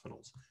teaching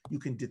hospitals. You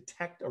can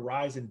detect a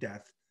rise in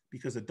death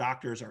because the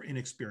doctors are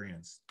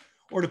inexperienced.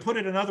 Or to put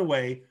it another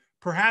way,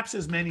 perhaps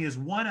as many as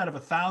 1 out of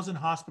 1,000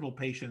 hospital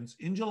patients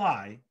in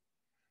July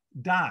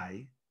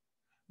die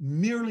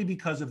merely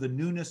because of the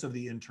newness of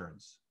the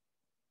interns.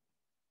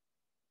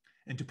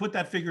 And to put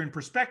that figure in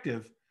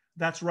perspective,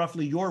 that's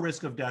roughly your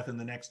risk of death in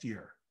the next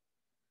year.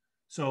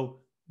 So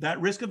that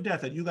risk of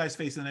death that you guys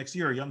face in the next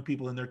year, young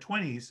people in their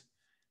 20s,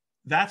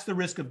 that's the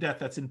risk of death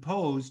that's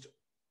imposed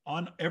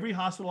on every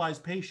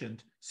hospitalized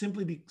patient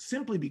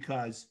simply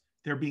because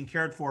they're being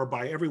cared for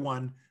by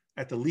everyone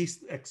at the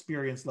least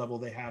experience level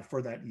they have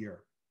for that year.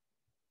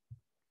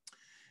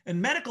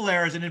 And medical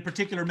errors, and in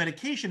particular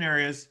medication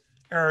errors,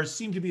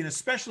 seem to be an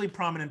especially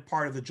prominent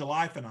part of the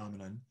July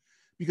phenomenon,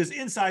 because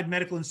inside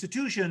medical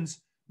institutions,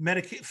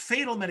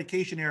 fatal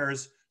medication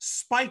errors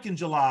spike in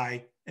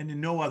July and in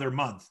no other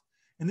month.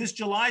 And this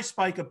July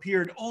spike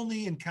appeared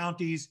only in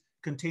counties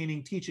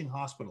containing teaching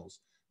hospitals.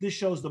 This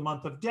shows the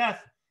month of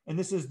death, and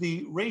this is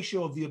the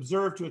ratio of the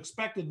observed to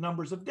expected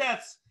numbers of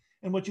deaths.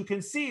 And what you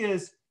can see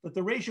is that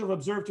the ratio of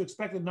observed to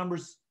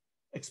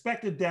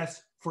expected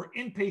deaths for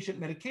inpatient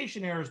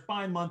medication errors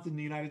by month in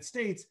the United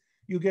States,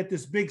 you get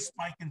this big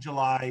spike in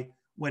July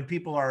when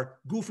people are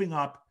goofing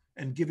up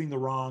and giving the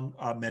wrong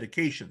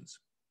medications.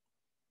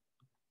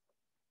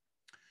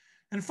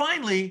 And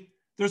finally,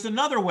 there's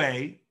another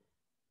way.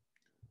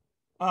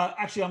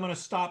 Actually, I'm going to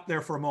stop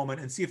there for a moment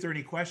and see if there are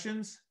any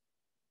questions.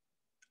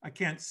 I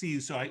can't see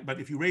you, but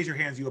if you raise your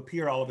hands, you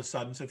appear all of a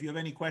sudden. So if you have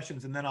any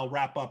questions, and then I'll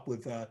wrap up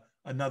with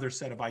another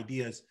set of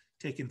ideas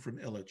taken from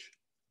Illich.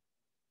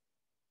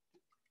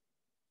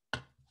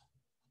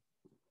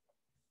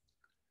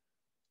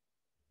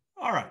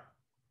 All right.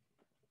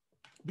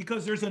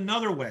 Because there's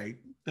another way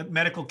that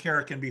medical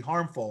care can be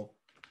harmful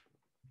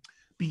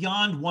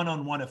beyond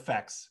one-on-one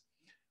effects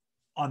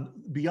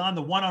beyond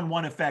the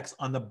one-on-one effects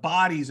on the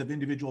bodies of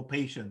individual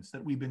patients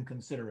that we've been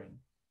considering.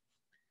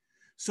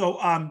 So,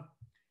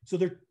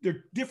 there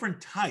are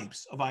different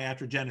types of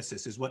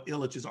iatrogenesis, is what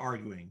Illich is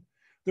arguing.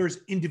 There's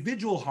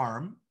individual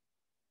harm,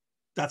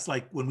 that's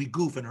like when we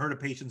goof and hurt a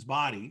patient's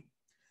body,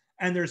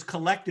 and there's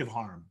collective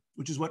harm,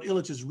 which is what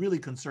Illich is really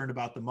concerned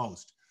about the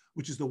most,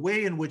 which is the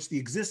way in which the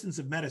existence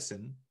of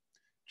medicine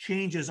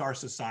changes our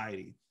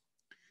society.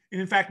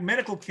 And in fact,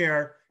 medical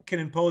care can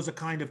impose a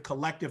kind of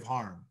collective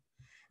harm.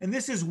 And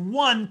this is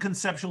one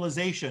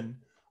conceptualization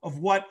of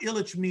what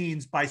Illich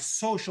means by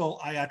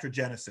social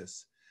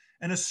iatrogenesis.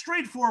 And a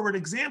straightforward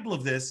example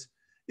of this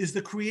is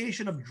the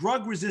creation of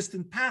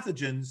drug-resistant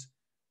pathogens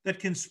that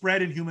can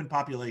spread in human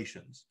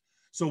populations.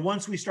 So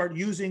once we start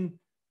using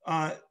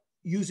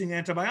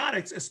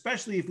antibiotics,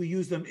 especially if we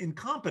use them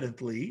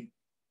incompetently,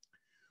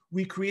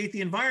 we create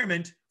the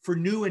environment for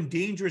new and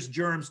dangerous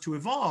germs to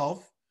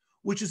evolve,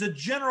 which is a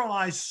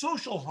generalized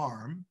social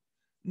harm,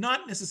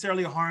 not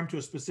necessarily a harm to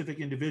a specific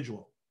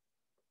individual.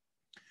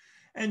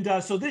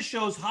 And so this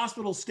shows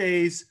hospital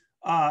stays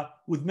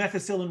with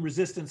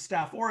methicillin-resistant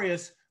Staph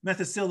aureus.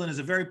 Methicillin is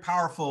a very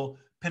powerful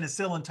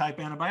penicillin-type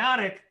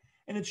antibiotic,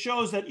 and it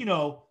shows that,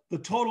 the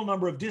total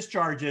number of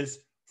discharges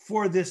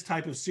for this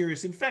type of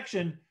serious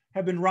infection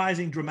have been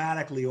rising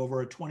dramatically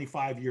over a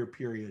 25-year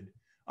period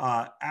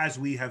as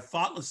we have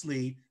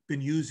thoughtlessly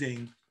been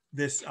using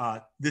these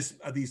types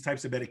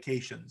of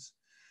medications.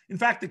 In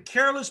fact, the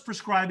careless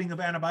prescribing of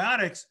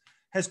antibiotics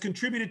has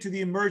contributed to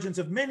the emergence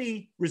of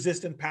many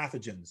resistant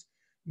pathogens.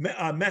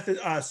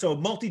 So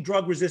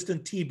multi-drug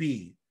resistant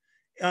TB,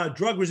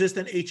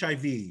 drug-resistant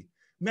HIV,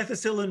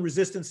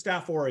 methicillin-resistant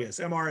Staph aureus,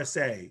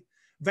 MRSA,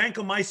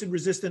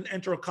 vancomycin-resistant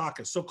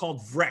enterococcus,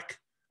 so-called VREC,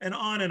 and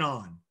on and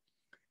on.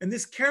 And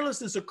this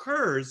carelessness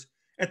occurs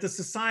at the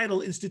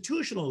societal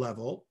institutional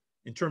level,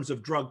 in terms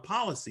of drug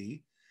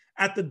policy,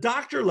 at the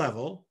doctor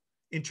level,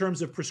 in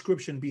terms of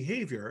prescription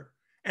behavior,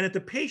 and at the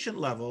patient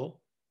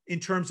level, in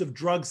terms of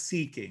drug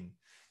seeking.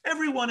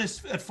 Everyone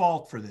is at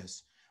fault for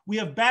this. We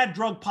have bad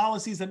drug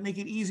policies that make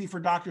it easy for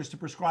doctors to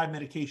prescribe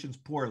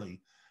medications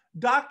poorly.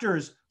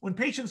 Doctors, when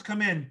patients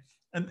come in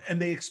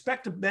and they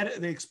expect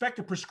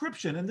a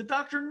prescription, and the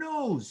doctor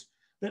knows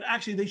that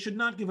actually they should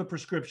not give a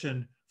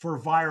prescription for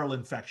viral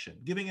infection.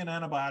 Giving an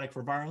antibiotic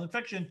for viral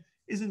infection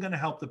isn't going to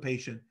help the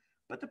patient,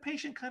 but the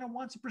patient kind of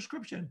wants a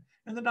prescription.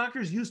 And the doctor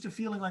is used to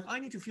feeling like, I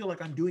need to feel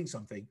like I'm doing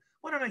something.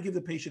 Why don't I give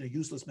the patient a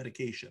useless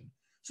medication?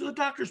 So the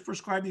doctors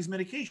prescribe these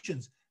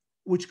medications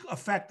which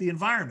affect the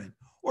environment.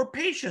 Or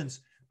patients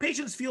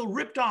feel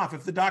ripped off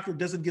if the doctor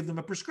doesn't give them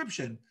a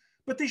prescription,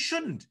 but they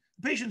shouldn't.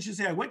 Patients should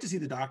say, I went to see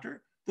the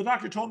doctor. The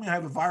doctor told me I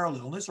have a viral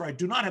illness, or I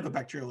do not have a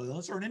bacterial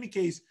illness, or in any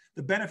case,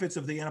 the benefits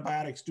of the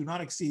antibiotics do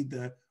not exceed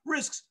the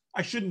risks.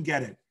 I shouldn't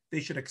get it. They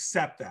should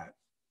accept that.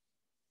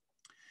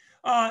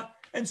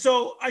 And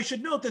so I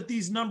should note that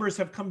these numbers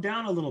have come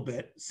down a little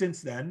bit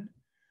since then.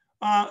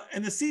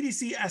 And the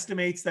CDC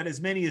estimates that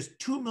as many as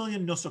 2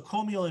 million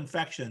nosocomial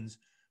infections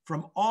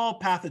from all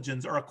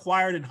pathogens are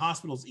acquired in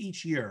hospitals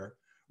each year,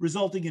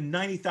 resulting in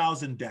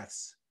 90,000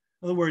 deaths.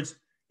 In other words,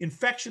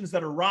 infections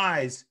that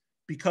arise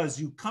because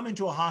you come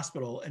into a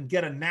hospital and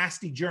get a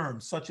nasty germ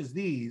such as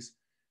these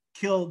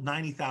kill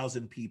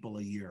 90,000 people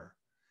a year.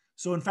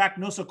 So in fact,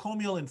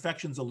 nosocomial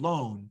infections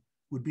alone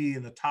would be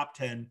in the top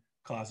 10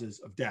 causes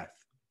of death.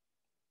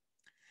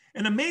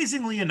 And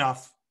amazingly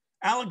enough,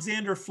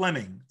 Alexander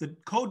Fleming,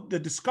 the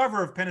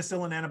discoverer of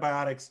penicillin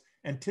antibiotics,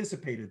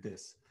 anticipated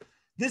this.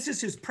 This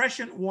is his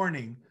prescient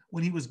warning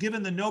when he was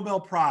given the Nobel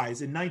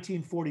Prize in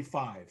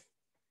 1945.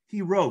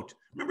 He wrote,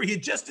 remember, he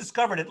had just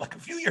discovered it like a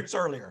few years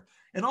earlier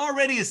and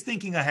already is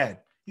thinking ahead.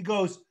 He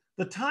goes,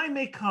 the time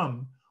may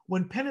come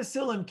when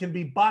penicillin can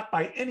be bought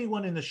by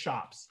anyone in the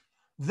shops.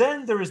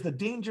 Then there is the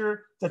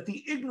danger that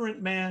the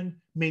ignorant man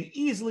may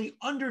easily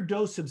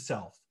underdose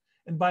himself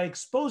and by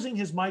exposing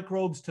his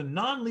microbes to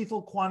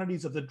non-lethal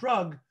quantities of the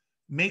drug,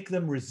 make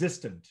them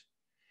resistant.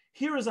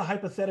 Here is a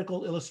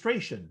hypothetical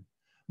illustration.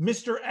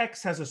 Mr.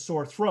 X has a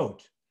sore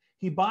throat.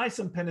 He buys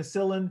some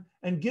penicillin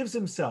and gives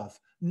himself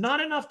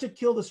not enough to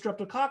kill the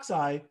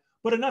streptococci,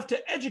 but enough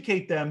to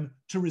educate them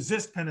to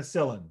resist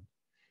penicillin.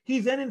 He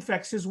then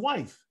infects his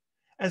wife.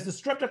 As the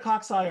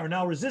streptococci are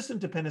now resistant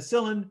to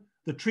penicillin,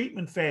 the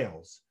treatment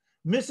fails.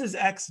 Mrs.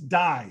 X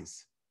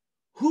dies.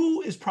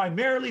 Who is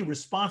primarily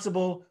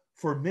responsible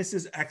for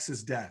Mrs.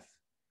 X's death?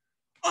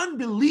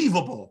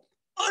 Unbelievable,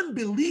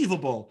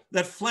 unbelievable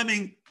that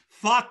Fleming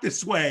thought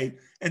this way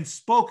and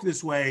spoke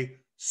this way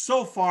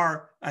so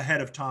far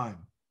ahead of time.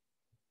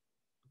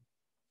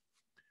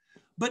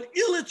 But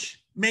Illich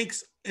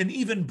makes an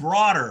even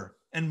broader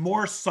and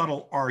more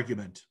subtle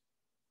argument.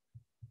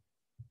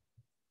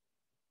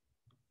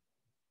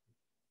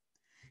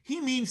 He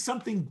means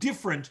something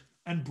different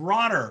and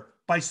broader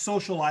by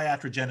social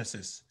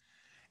iatrogenesis.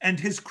 and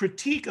his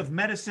critique of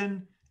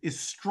medicine is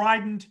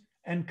strident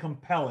and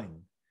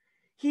compelling.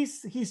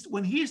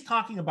 When he's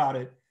talking about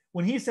it,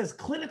 when he says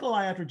clinical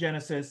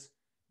iatrogenesis,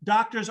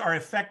 doctors are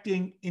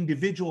affecting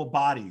individual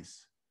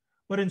bodies.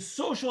 But in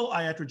social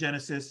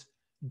iatrogenesis,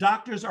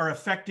 doctors are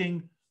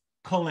affecting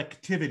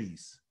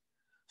collectivities.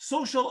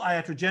 Social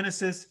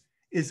iatrogenesis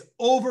is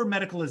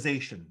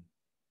over-medicalization.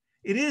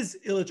 It is,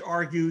 Illich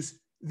argues,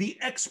 the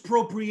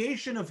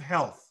expropriation of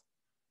health.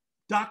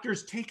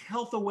 Doctors take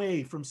health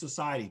away from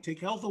society, take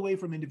health away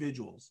from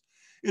individuals.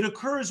 It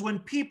occurs when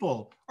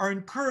people are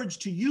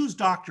encouraged to use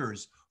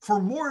doctors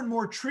for more and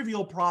more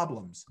trivial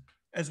problems,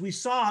 as we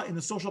saw in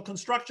the social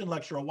construction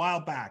lecture a while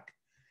back.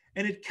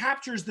 And it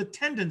captures the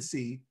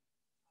tendency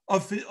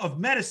of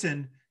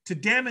medicine to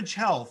damage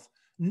health,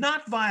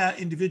 not via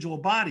individual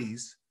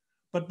bodies,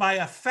 but by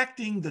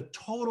affecting the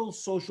total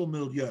social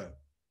milieu.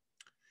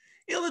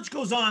 Illich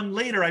goes on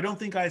later, I don't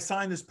think I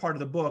assigned this part of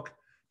the book,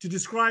 to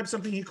describe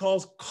something he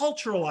calls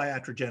cultural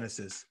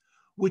iatrogenesis,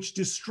 which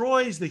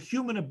destroys the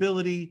human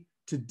ability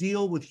to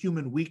deal with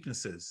human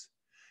weaknesses.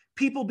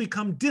 People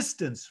become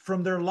distant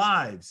from their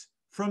lives,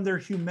 from their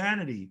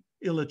humanity,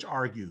 Illich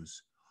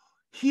argues.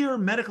 Here,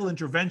 medical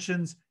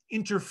interventions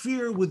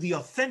interfere with the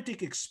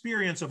authentic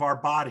experience of our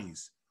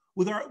bodies,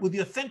 with the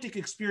authentic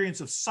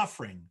experience of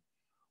suffering,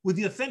 with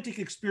the authentic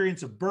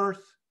experience of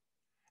birth,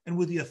 and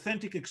with the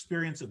authentic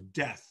experience of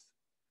death.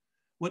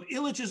 What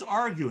Illich is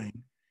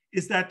arguing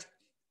is that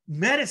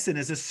medicine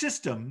as a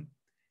system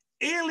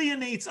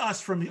alienates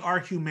us from our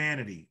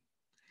humanity.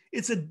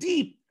 It's a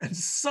deep and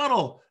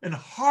subtle and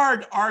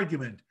hard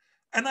argument,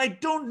 and I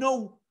don't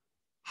know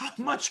how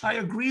much I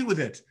agree with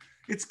it.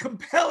 It's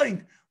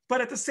compelling,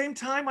 but at the same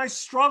time, I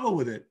struggle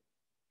with it.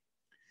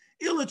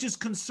 Illich is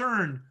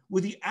concerned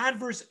with the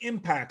adverse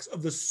impacts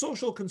of the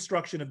social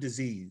construction of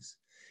disease.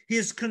 He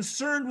is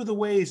concerned with the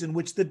ways in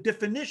which the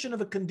definition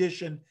of a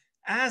condition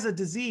as a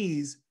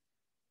disease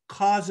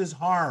causes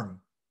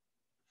harm.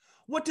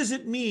 What does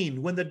it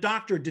mean when the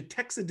doctor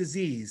detects a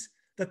disease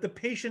that the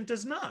patient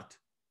does not?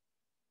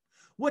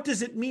 What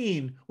does it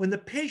mean when the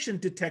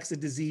patient detects a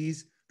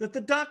disease that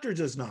the doctor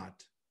does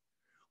not?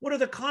 What are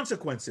the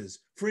consequences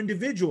for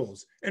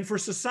individuals and for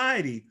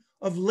society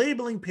of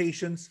labeling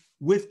patients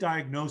with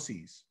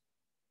diagnoses?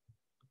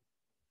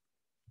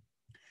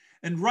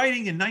 And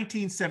writing in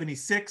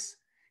 1976,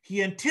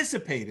 he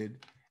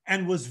anticipated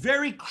and was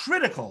very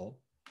critical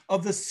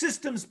of the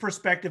system's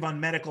perspective on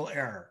medical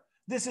error.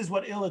 This is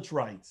what Illich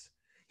writes.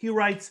 He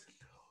writes,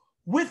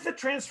 with the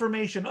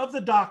transformation of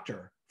the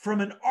doctor from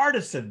an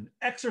artisan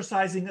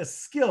exercising a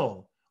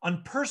skill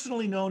on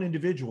personally known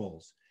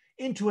individuals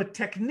into a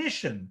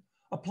technician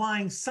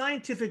applying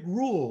scientific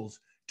rules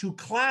to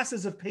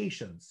classes of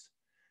patients,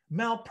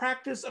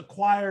 malpractice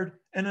acquired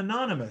an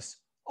anonymous,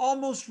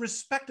 almost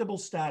respectable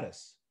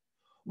status.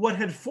 What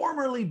had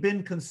formerly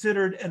been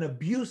considered an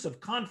abuse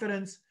of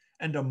confidence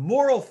and a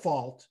moral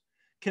fault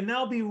can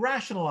now be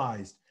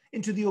rationalized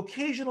into the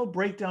occasional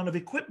breakdown of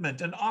equipment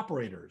and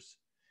operators.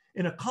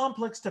 In a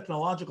complex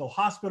technological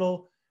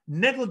hospital,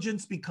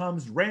 negligence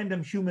becomes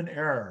random human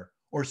error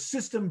or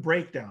system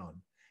breakdown.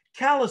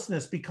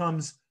 Callousness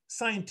becomes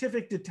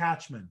scientific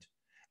detachment,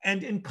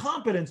 and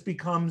incompetence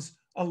becomes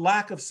a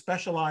lack of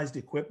specialized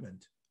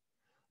equipment.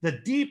 The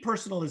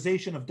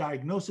depersonalization of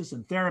diagnosis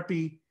and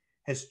therapy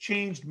has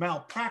changed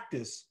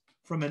malpractice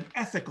from an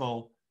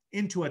ethical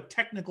into a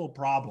technical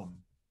problem.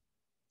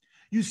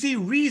 You see,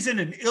 reason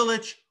and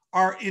Illich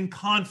are in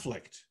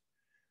conflict.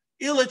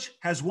 Illich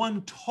has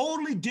one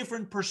totally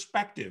different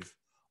perspective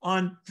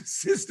on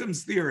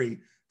systems theory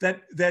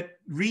that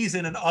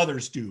reason and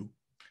others do.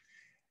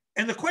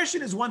 And the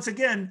question is, once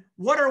again,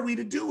 what are we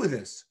to do with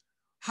this?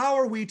 How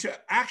are we to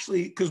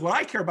actually, because what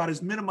I care about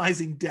is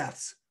minimizing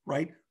deaths,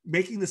 right?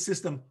 Making the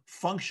system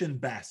function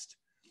best.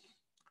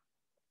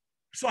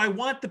 So I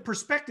want the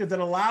perspective that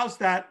allows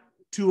that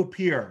to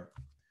appear,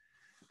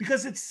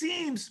 because it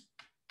seems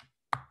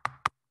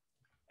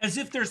as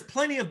if there's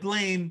plenty of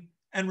blame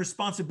and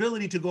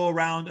responsibility to go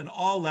around on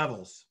all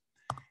levels.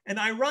 And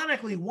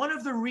ironically, one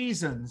of the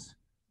reasons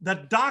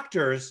that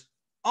doctors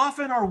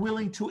often are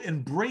willing to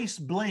embrace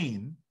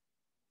blame,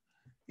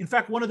 in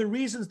fact, one of the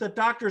reasons that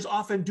doctors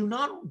often do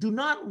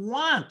not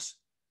want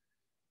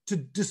to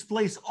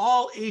displace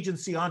all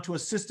agency onto a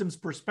system's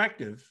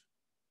perspective,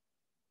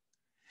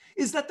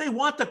 is that they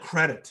want the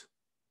credit.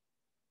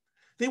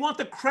 They want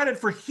the credit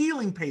for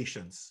healing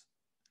patients.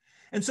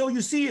 And so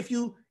you see, if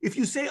you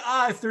say,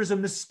 if there's a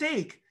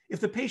mistake, if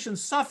the patient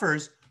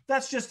suffers,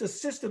 that's just a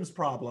systems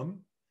problem,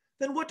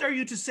 then what are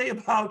you to say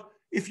about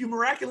if you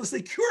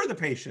miraculously cure the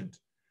patient?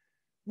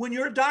 When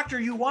you're a doctor,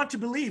 you want to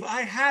believe,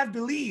 I have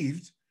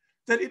believed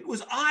that it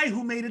was I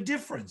who made a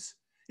difference.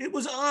 It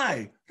was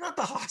I, not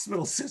the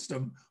hospital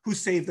system, who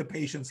saved the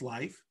patient's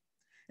life.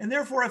 And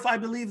therefore, if I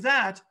believe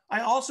that,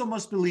 I also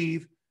must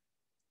believe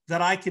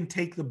that I can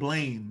take the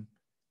blame,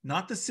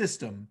 not the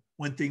system,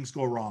 when things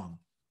go wrong.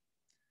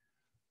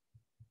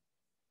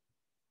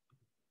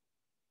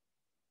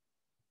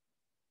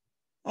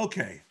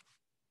 Okay,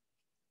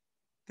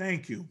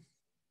 thank you.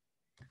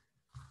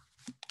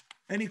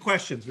 Any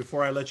questions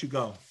before I let you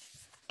go?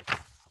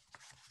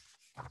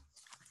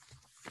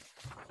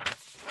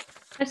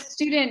 A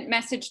student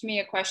messaged me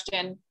a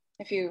question,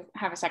 if you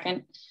have a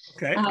second.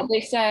 Okay.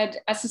 They said,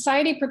 as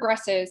society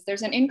progresses,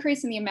 there's an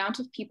increase in the amount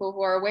of people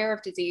who are aware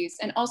of disease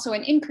and also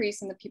an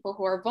increase in the people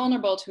who are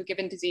vulnerable to a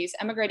given disease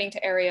emigrating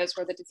to areas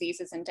where the disease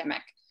is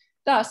endemic.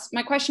 Thus,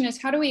 my question is,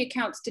 how do we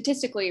account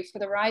statistically for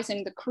the rise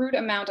in the crude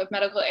amount of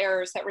medical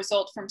errors that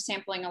result from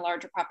sampling a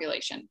larger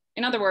population?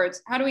 In other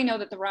words, how do we know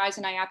that the rise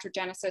in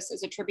iatrogenesis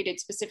is attributed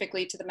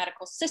specifically to the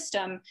medical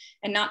system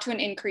and not to an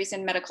increase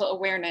in medical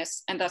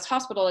awareness and thus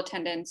hospital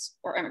attendance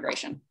or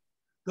immigration?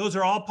 Those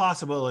are all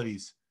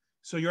possibilities.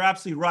 So you're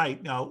absolutely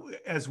right. Now,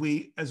 as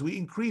we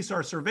increase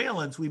our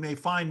surveillance, we may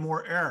find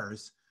more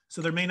errors.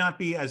 So there may not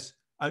be as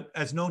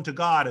known to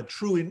God,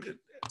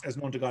 as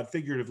known to God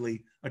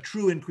figuratively, a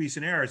true increase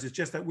in errors. It's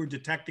just that we're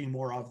detecting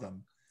more of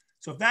them.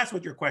 So if that's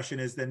what your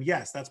question is, then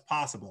yes, that's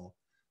possible.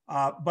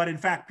 But in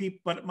fact,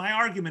 but my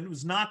argument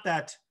was not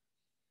that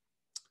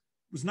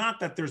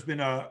there's been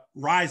a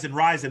rise and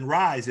rise and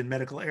rise in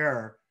medical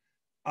error.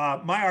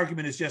 My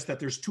argument is just that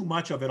there's too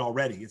much of it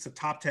already. It's a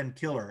top 10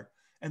 killer.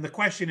 And the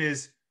question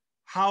is,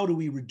 how do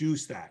we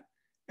reduce that?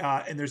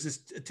 And there's this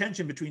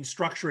tension between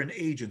structure and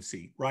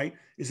agency, right?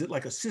 Is it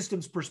like a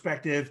systems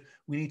perspective?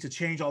 We need to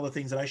change all the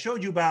things that I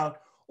showed you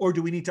about, or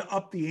do we need to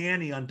up the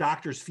ante on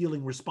doctors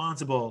feeling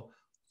responsible,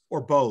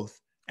 or both?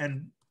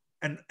 And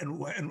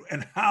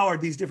how are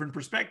these different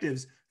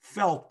perspectives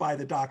felt by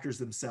the doctors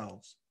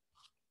themselves?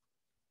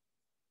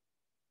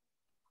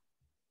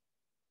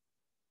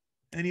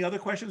 Any other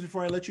questions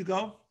before I let you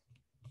go?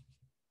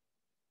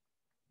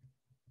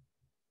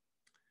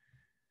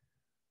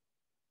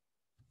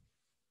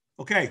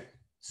 Okay,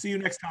 see you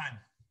next time.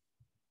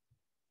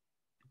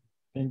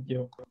 Thank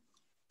you.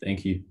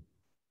 Thank you.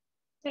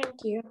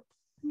 Thank you.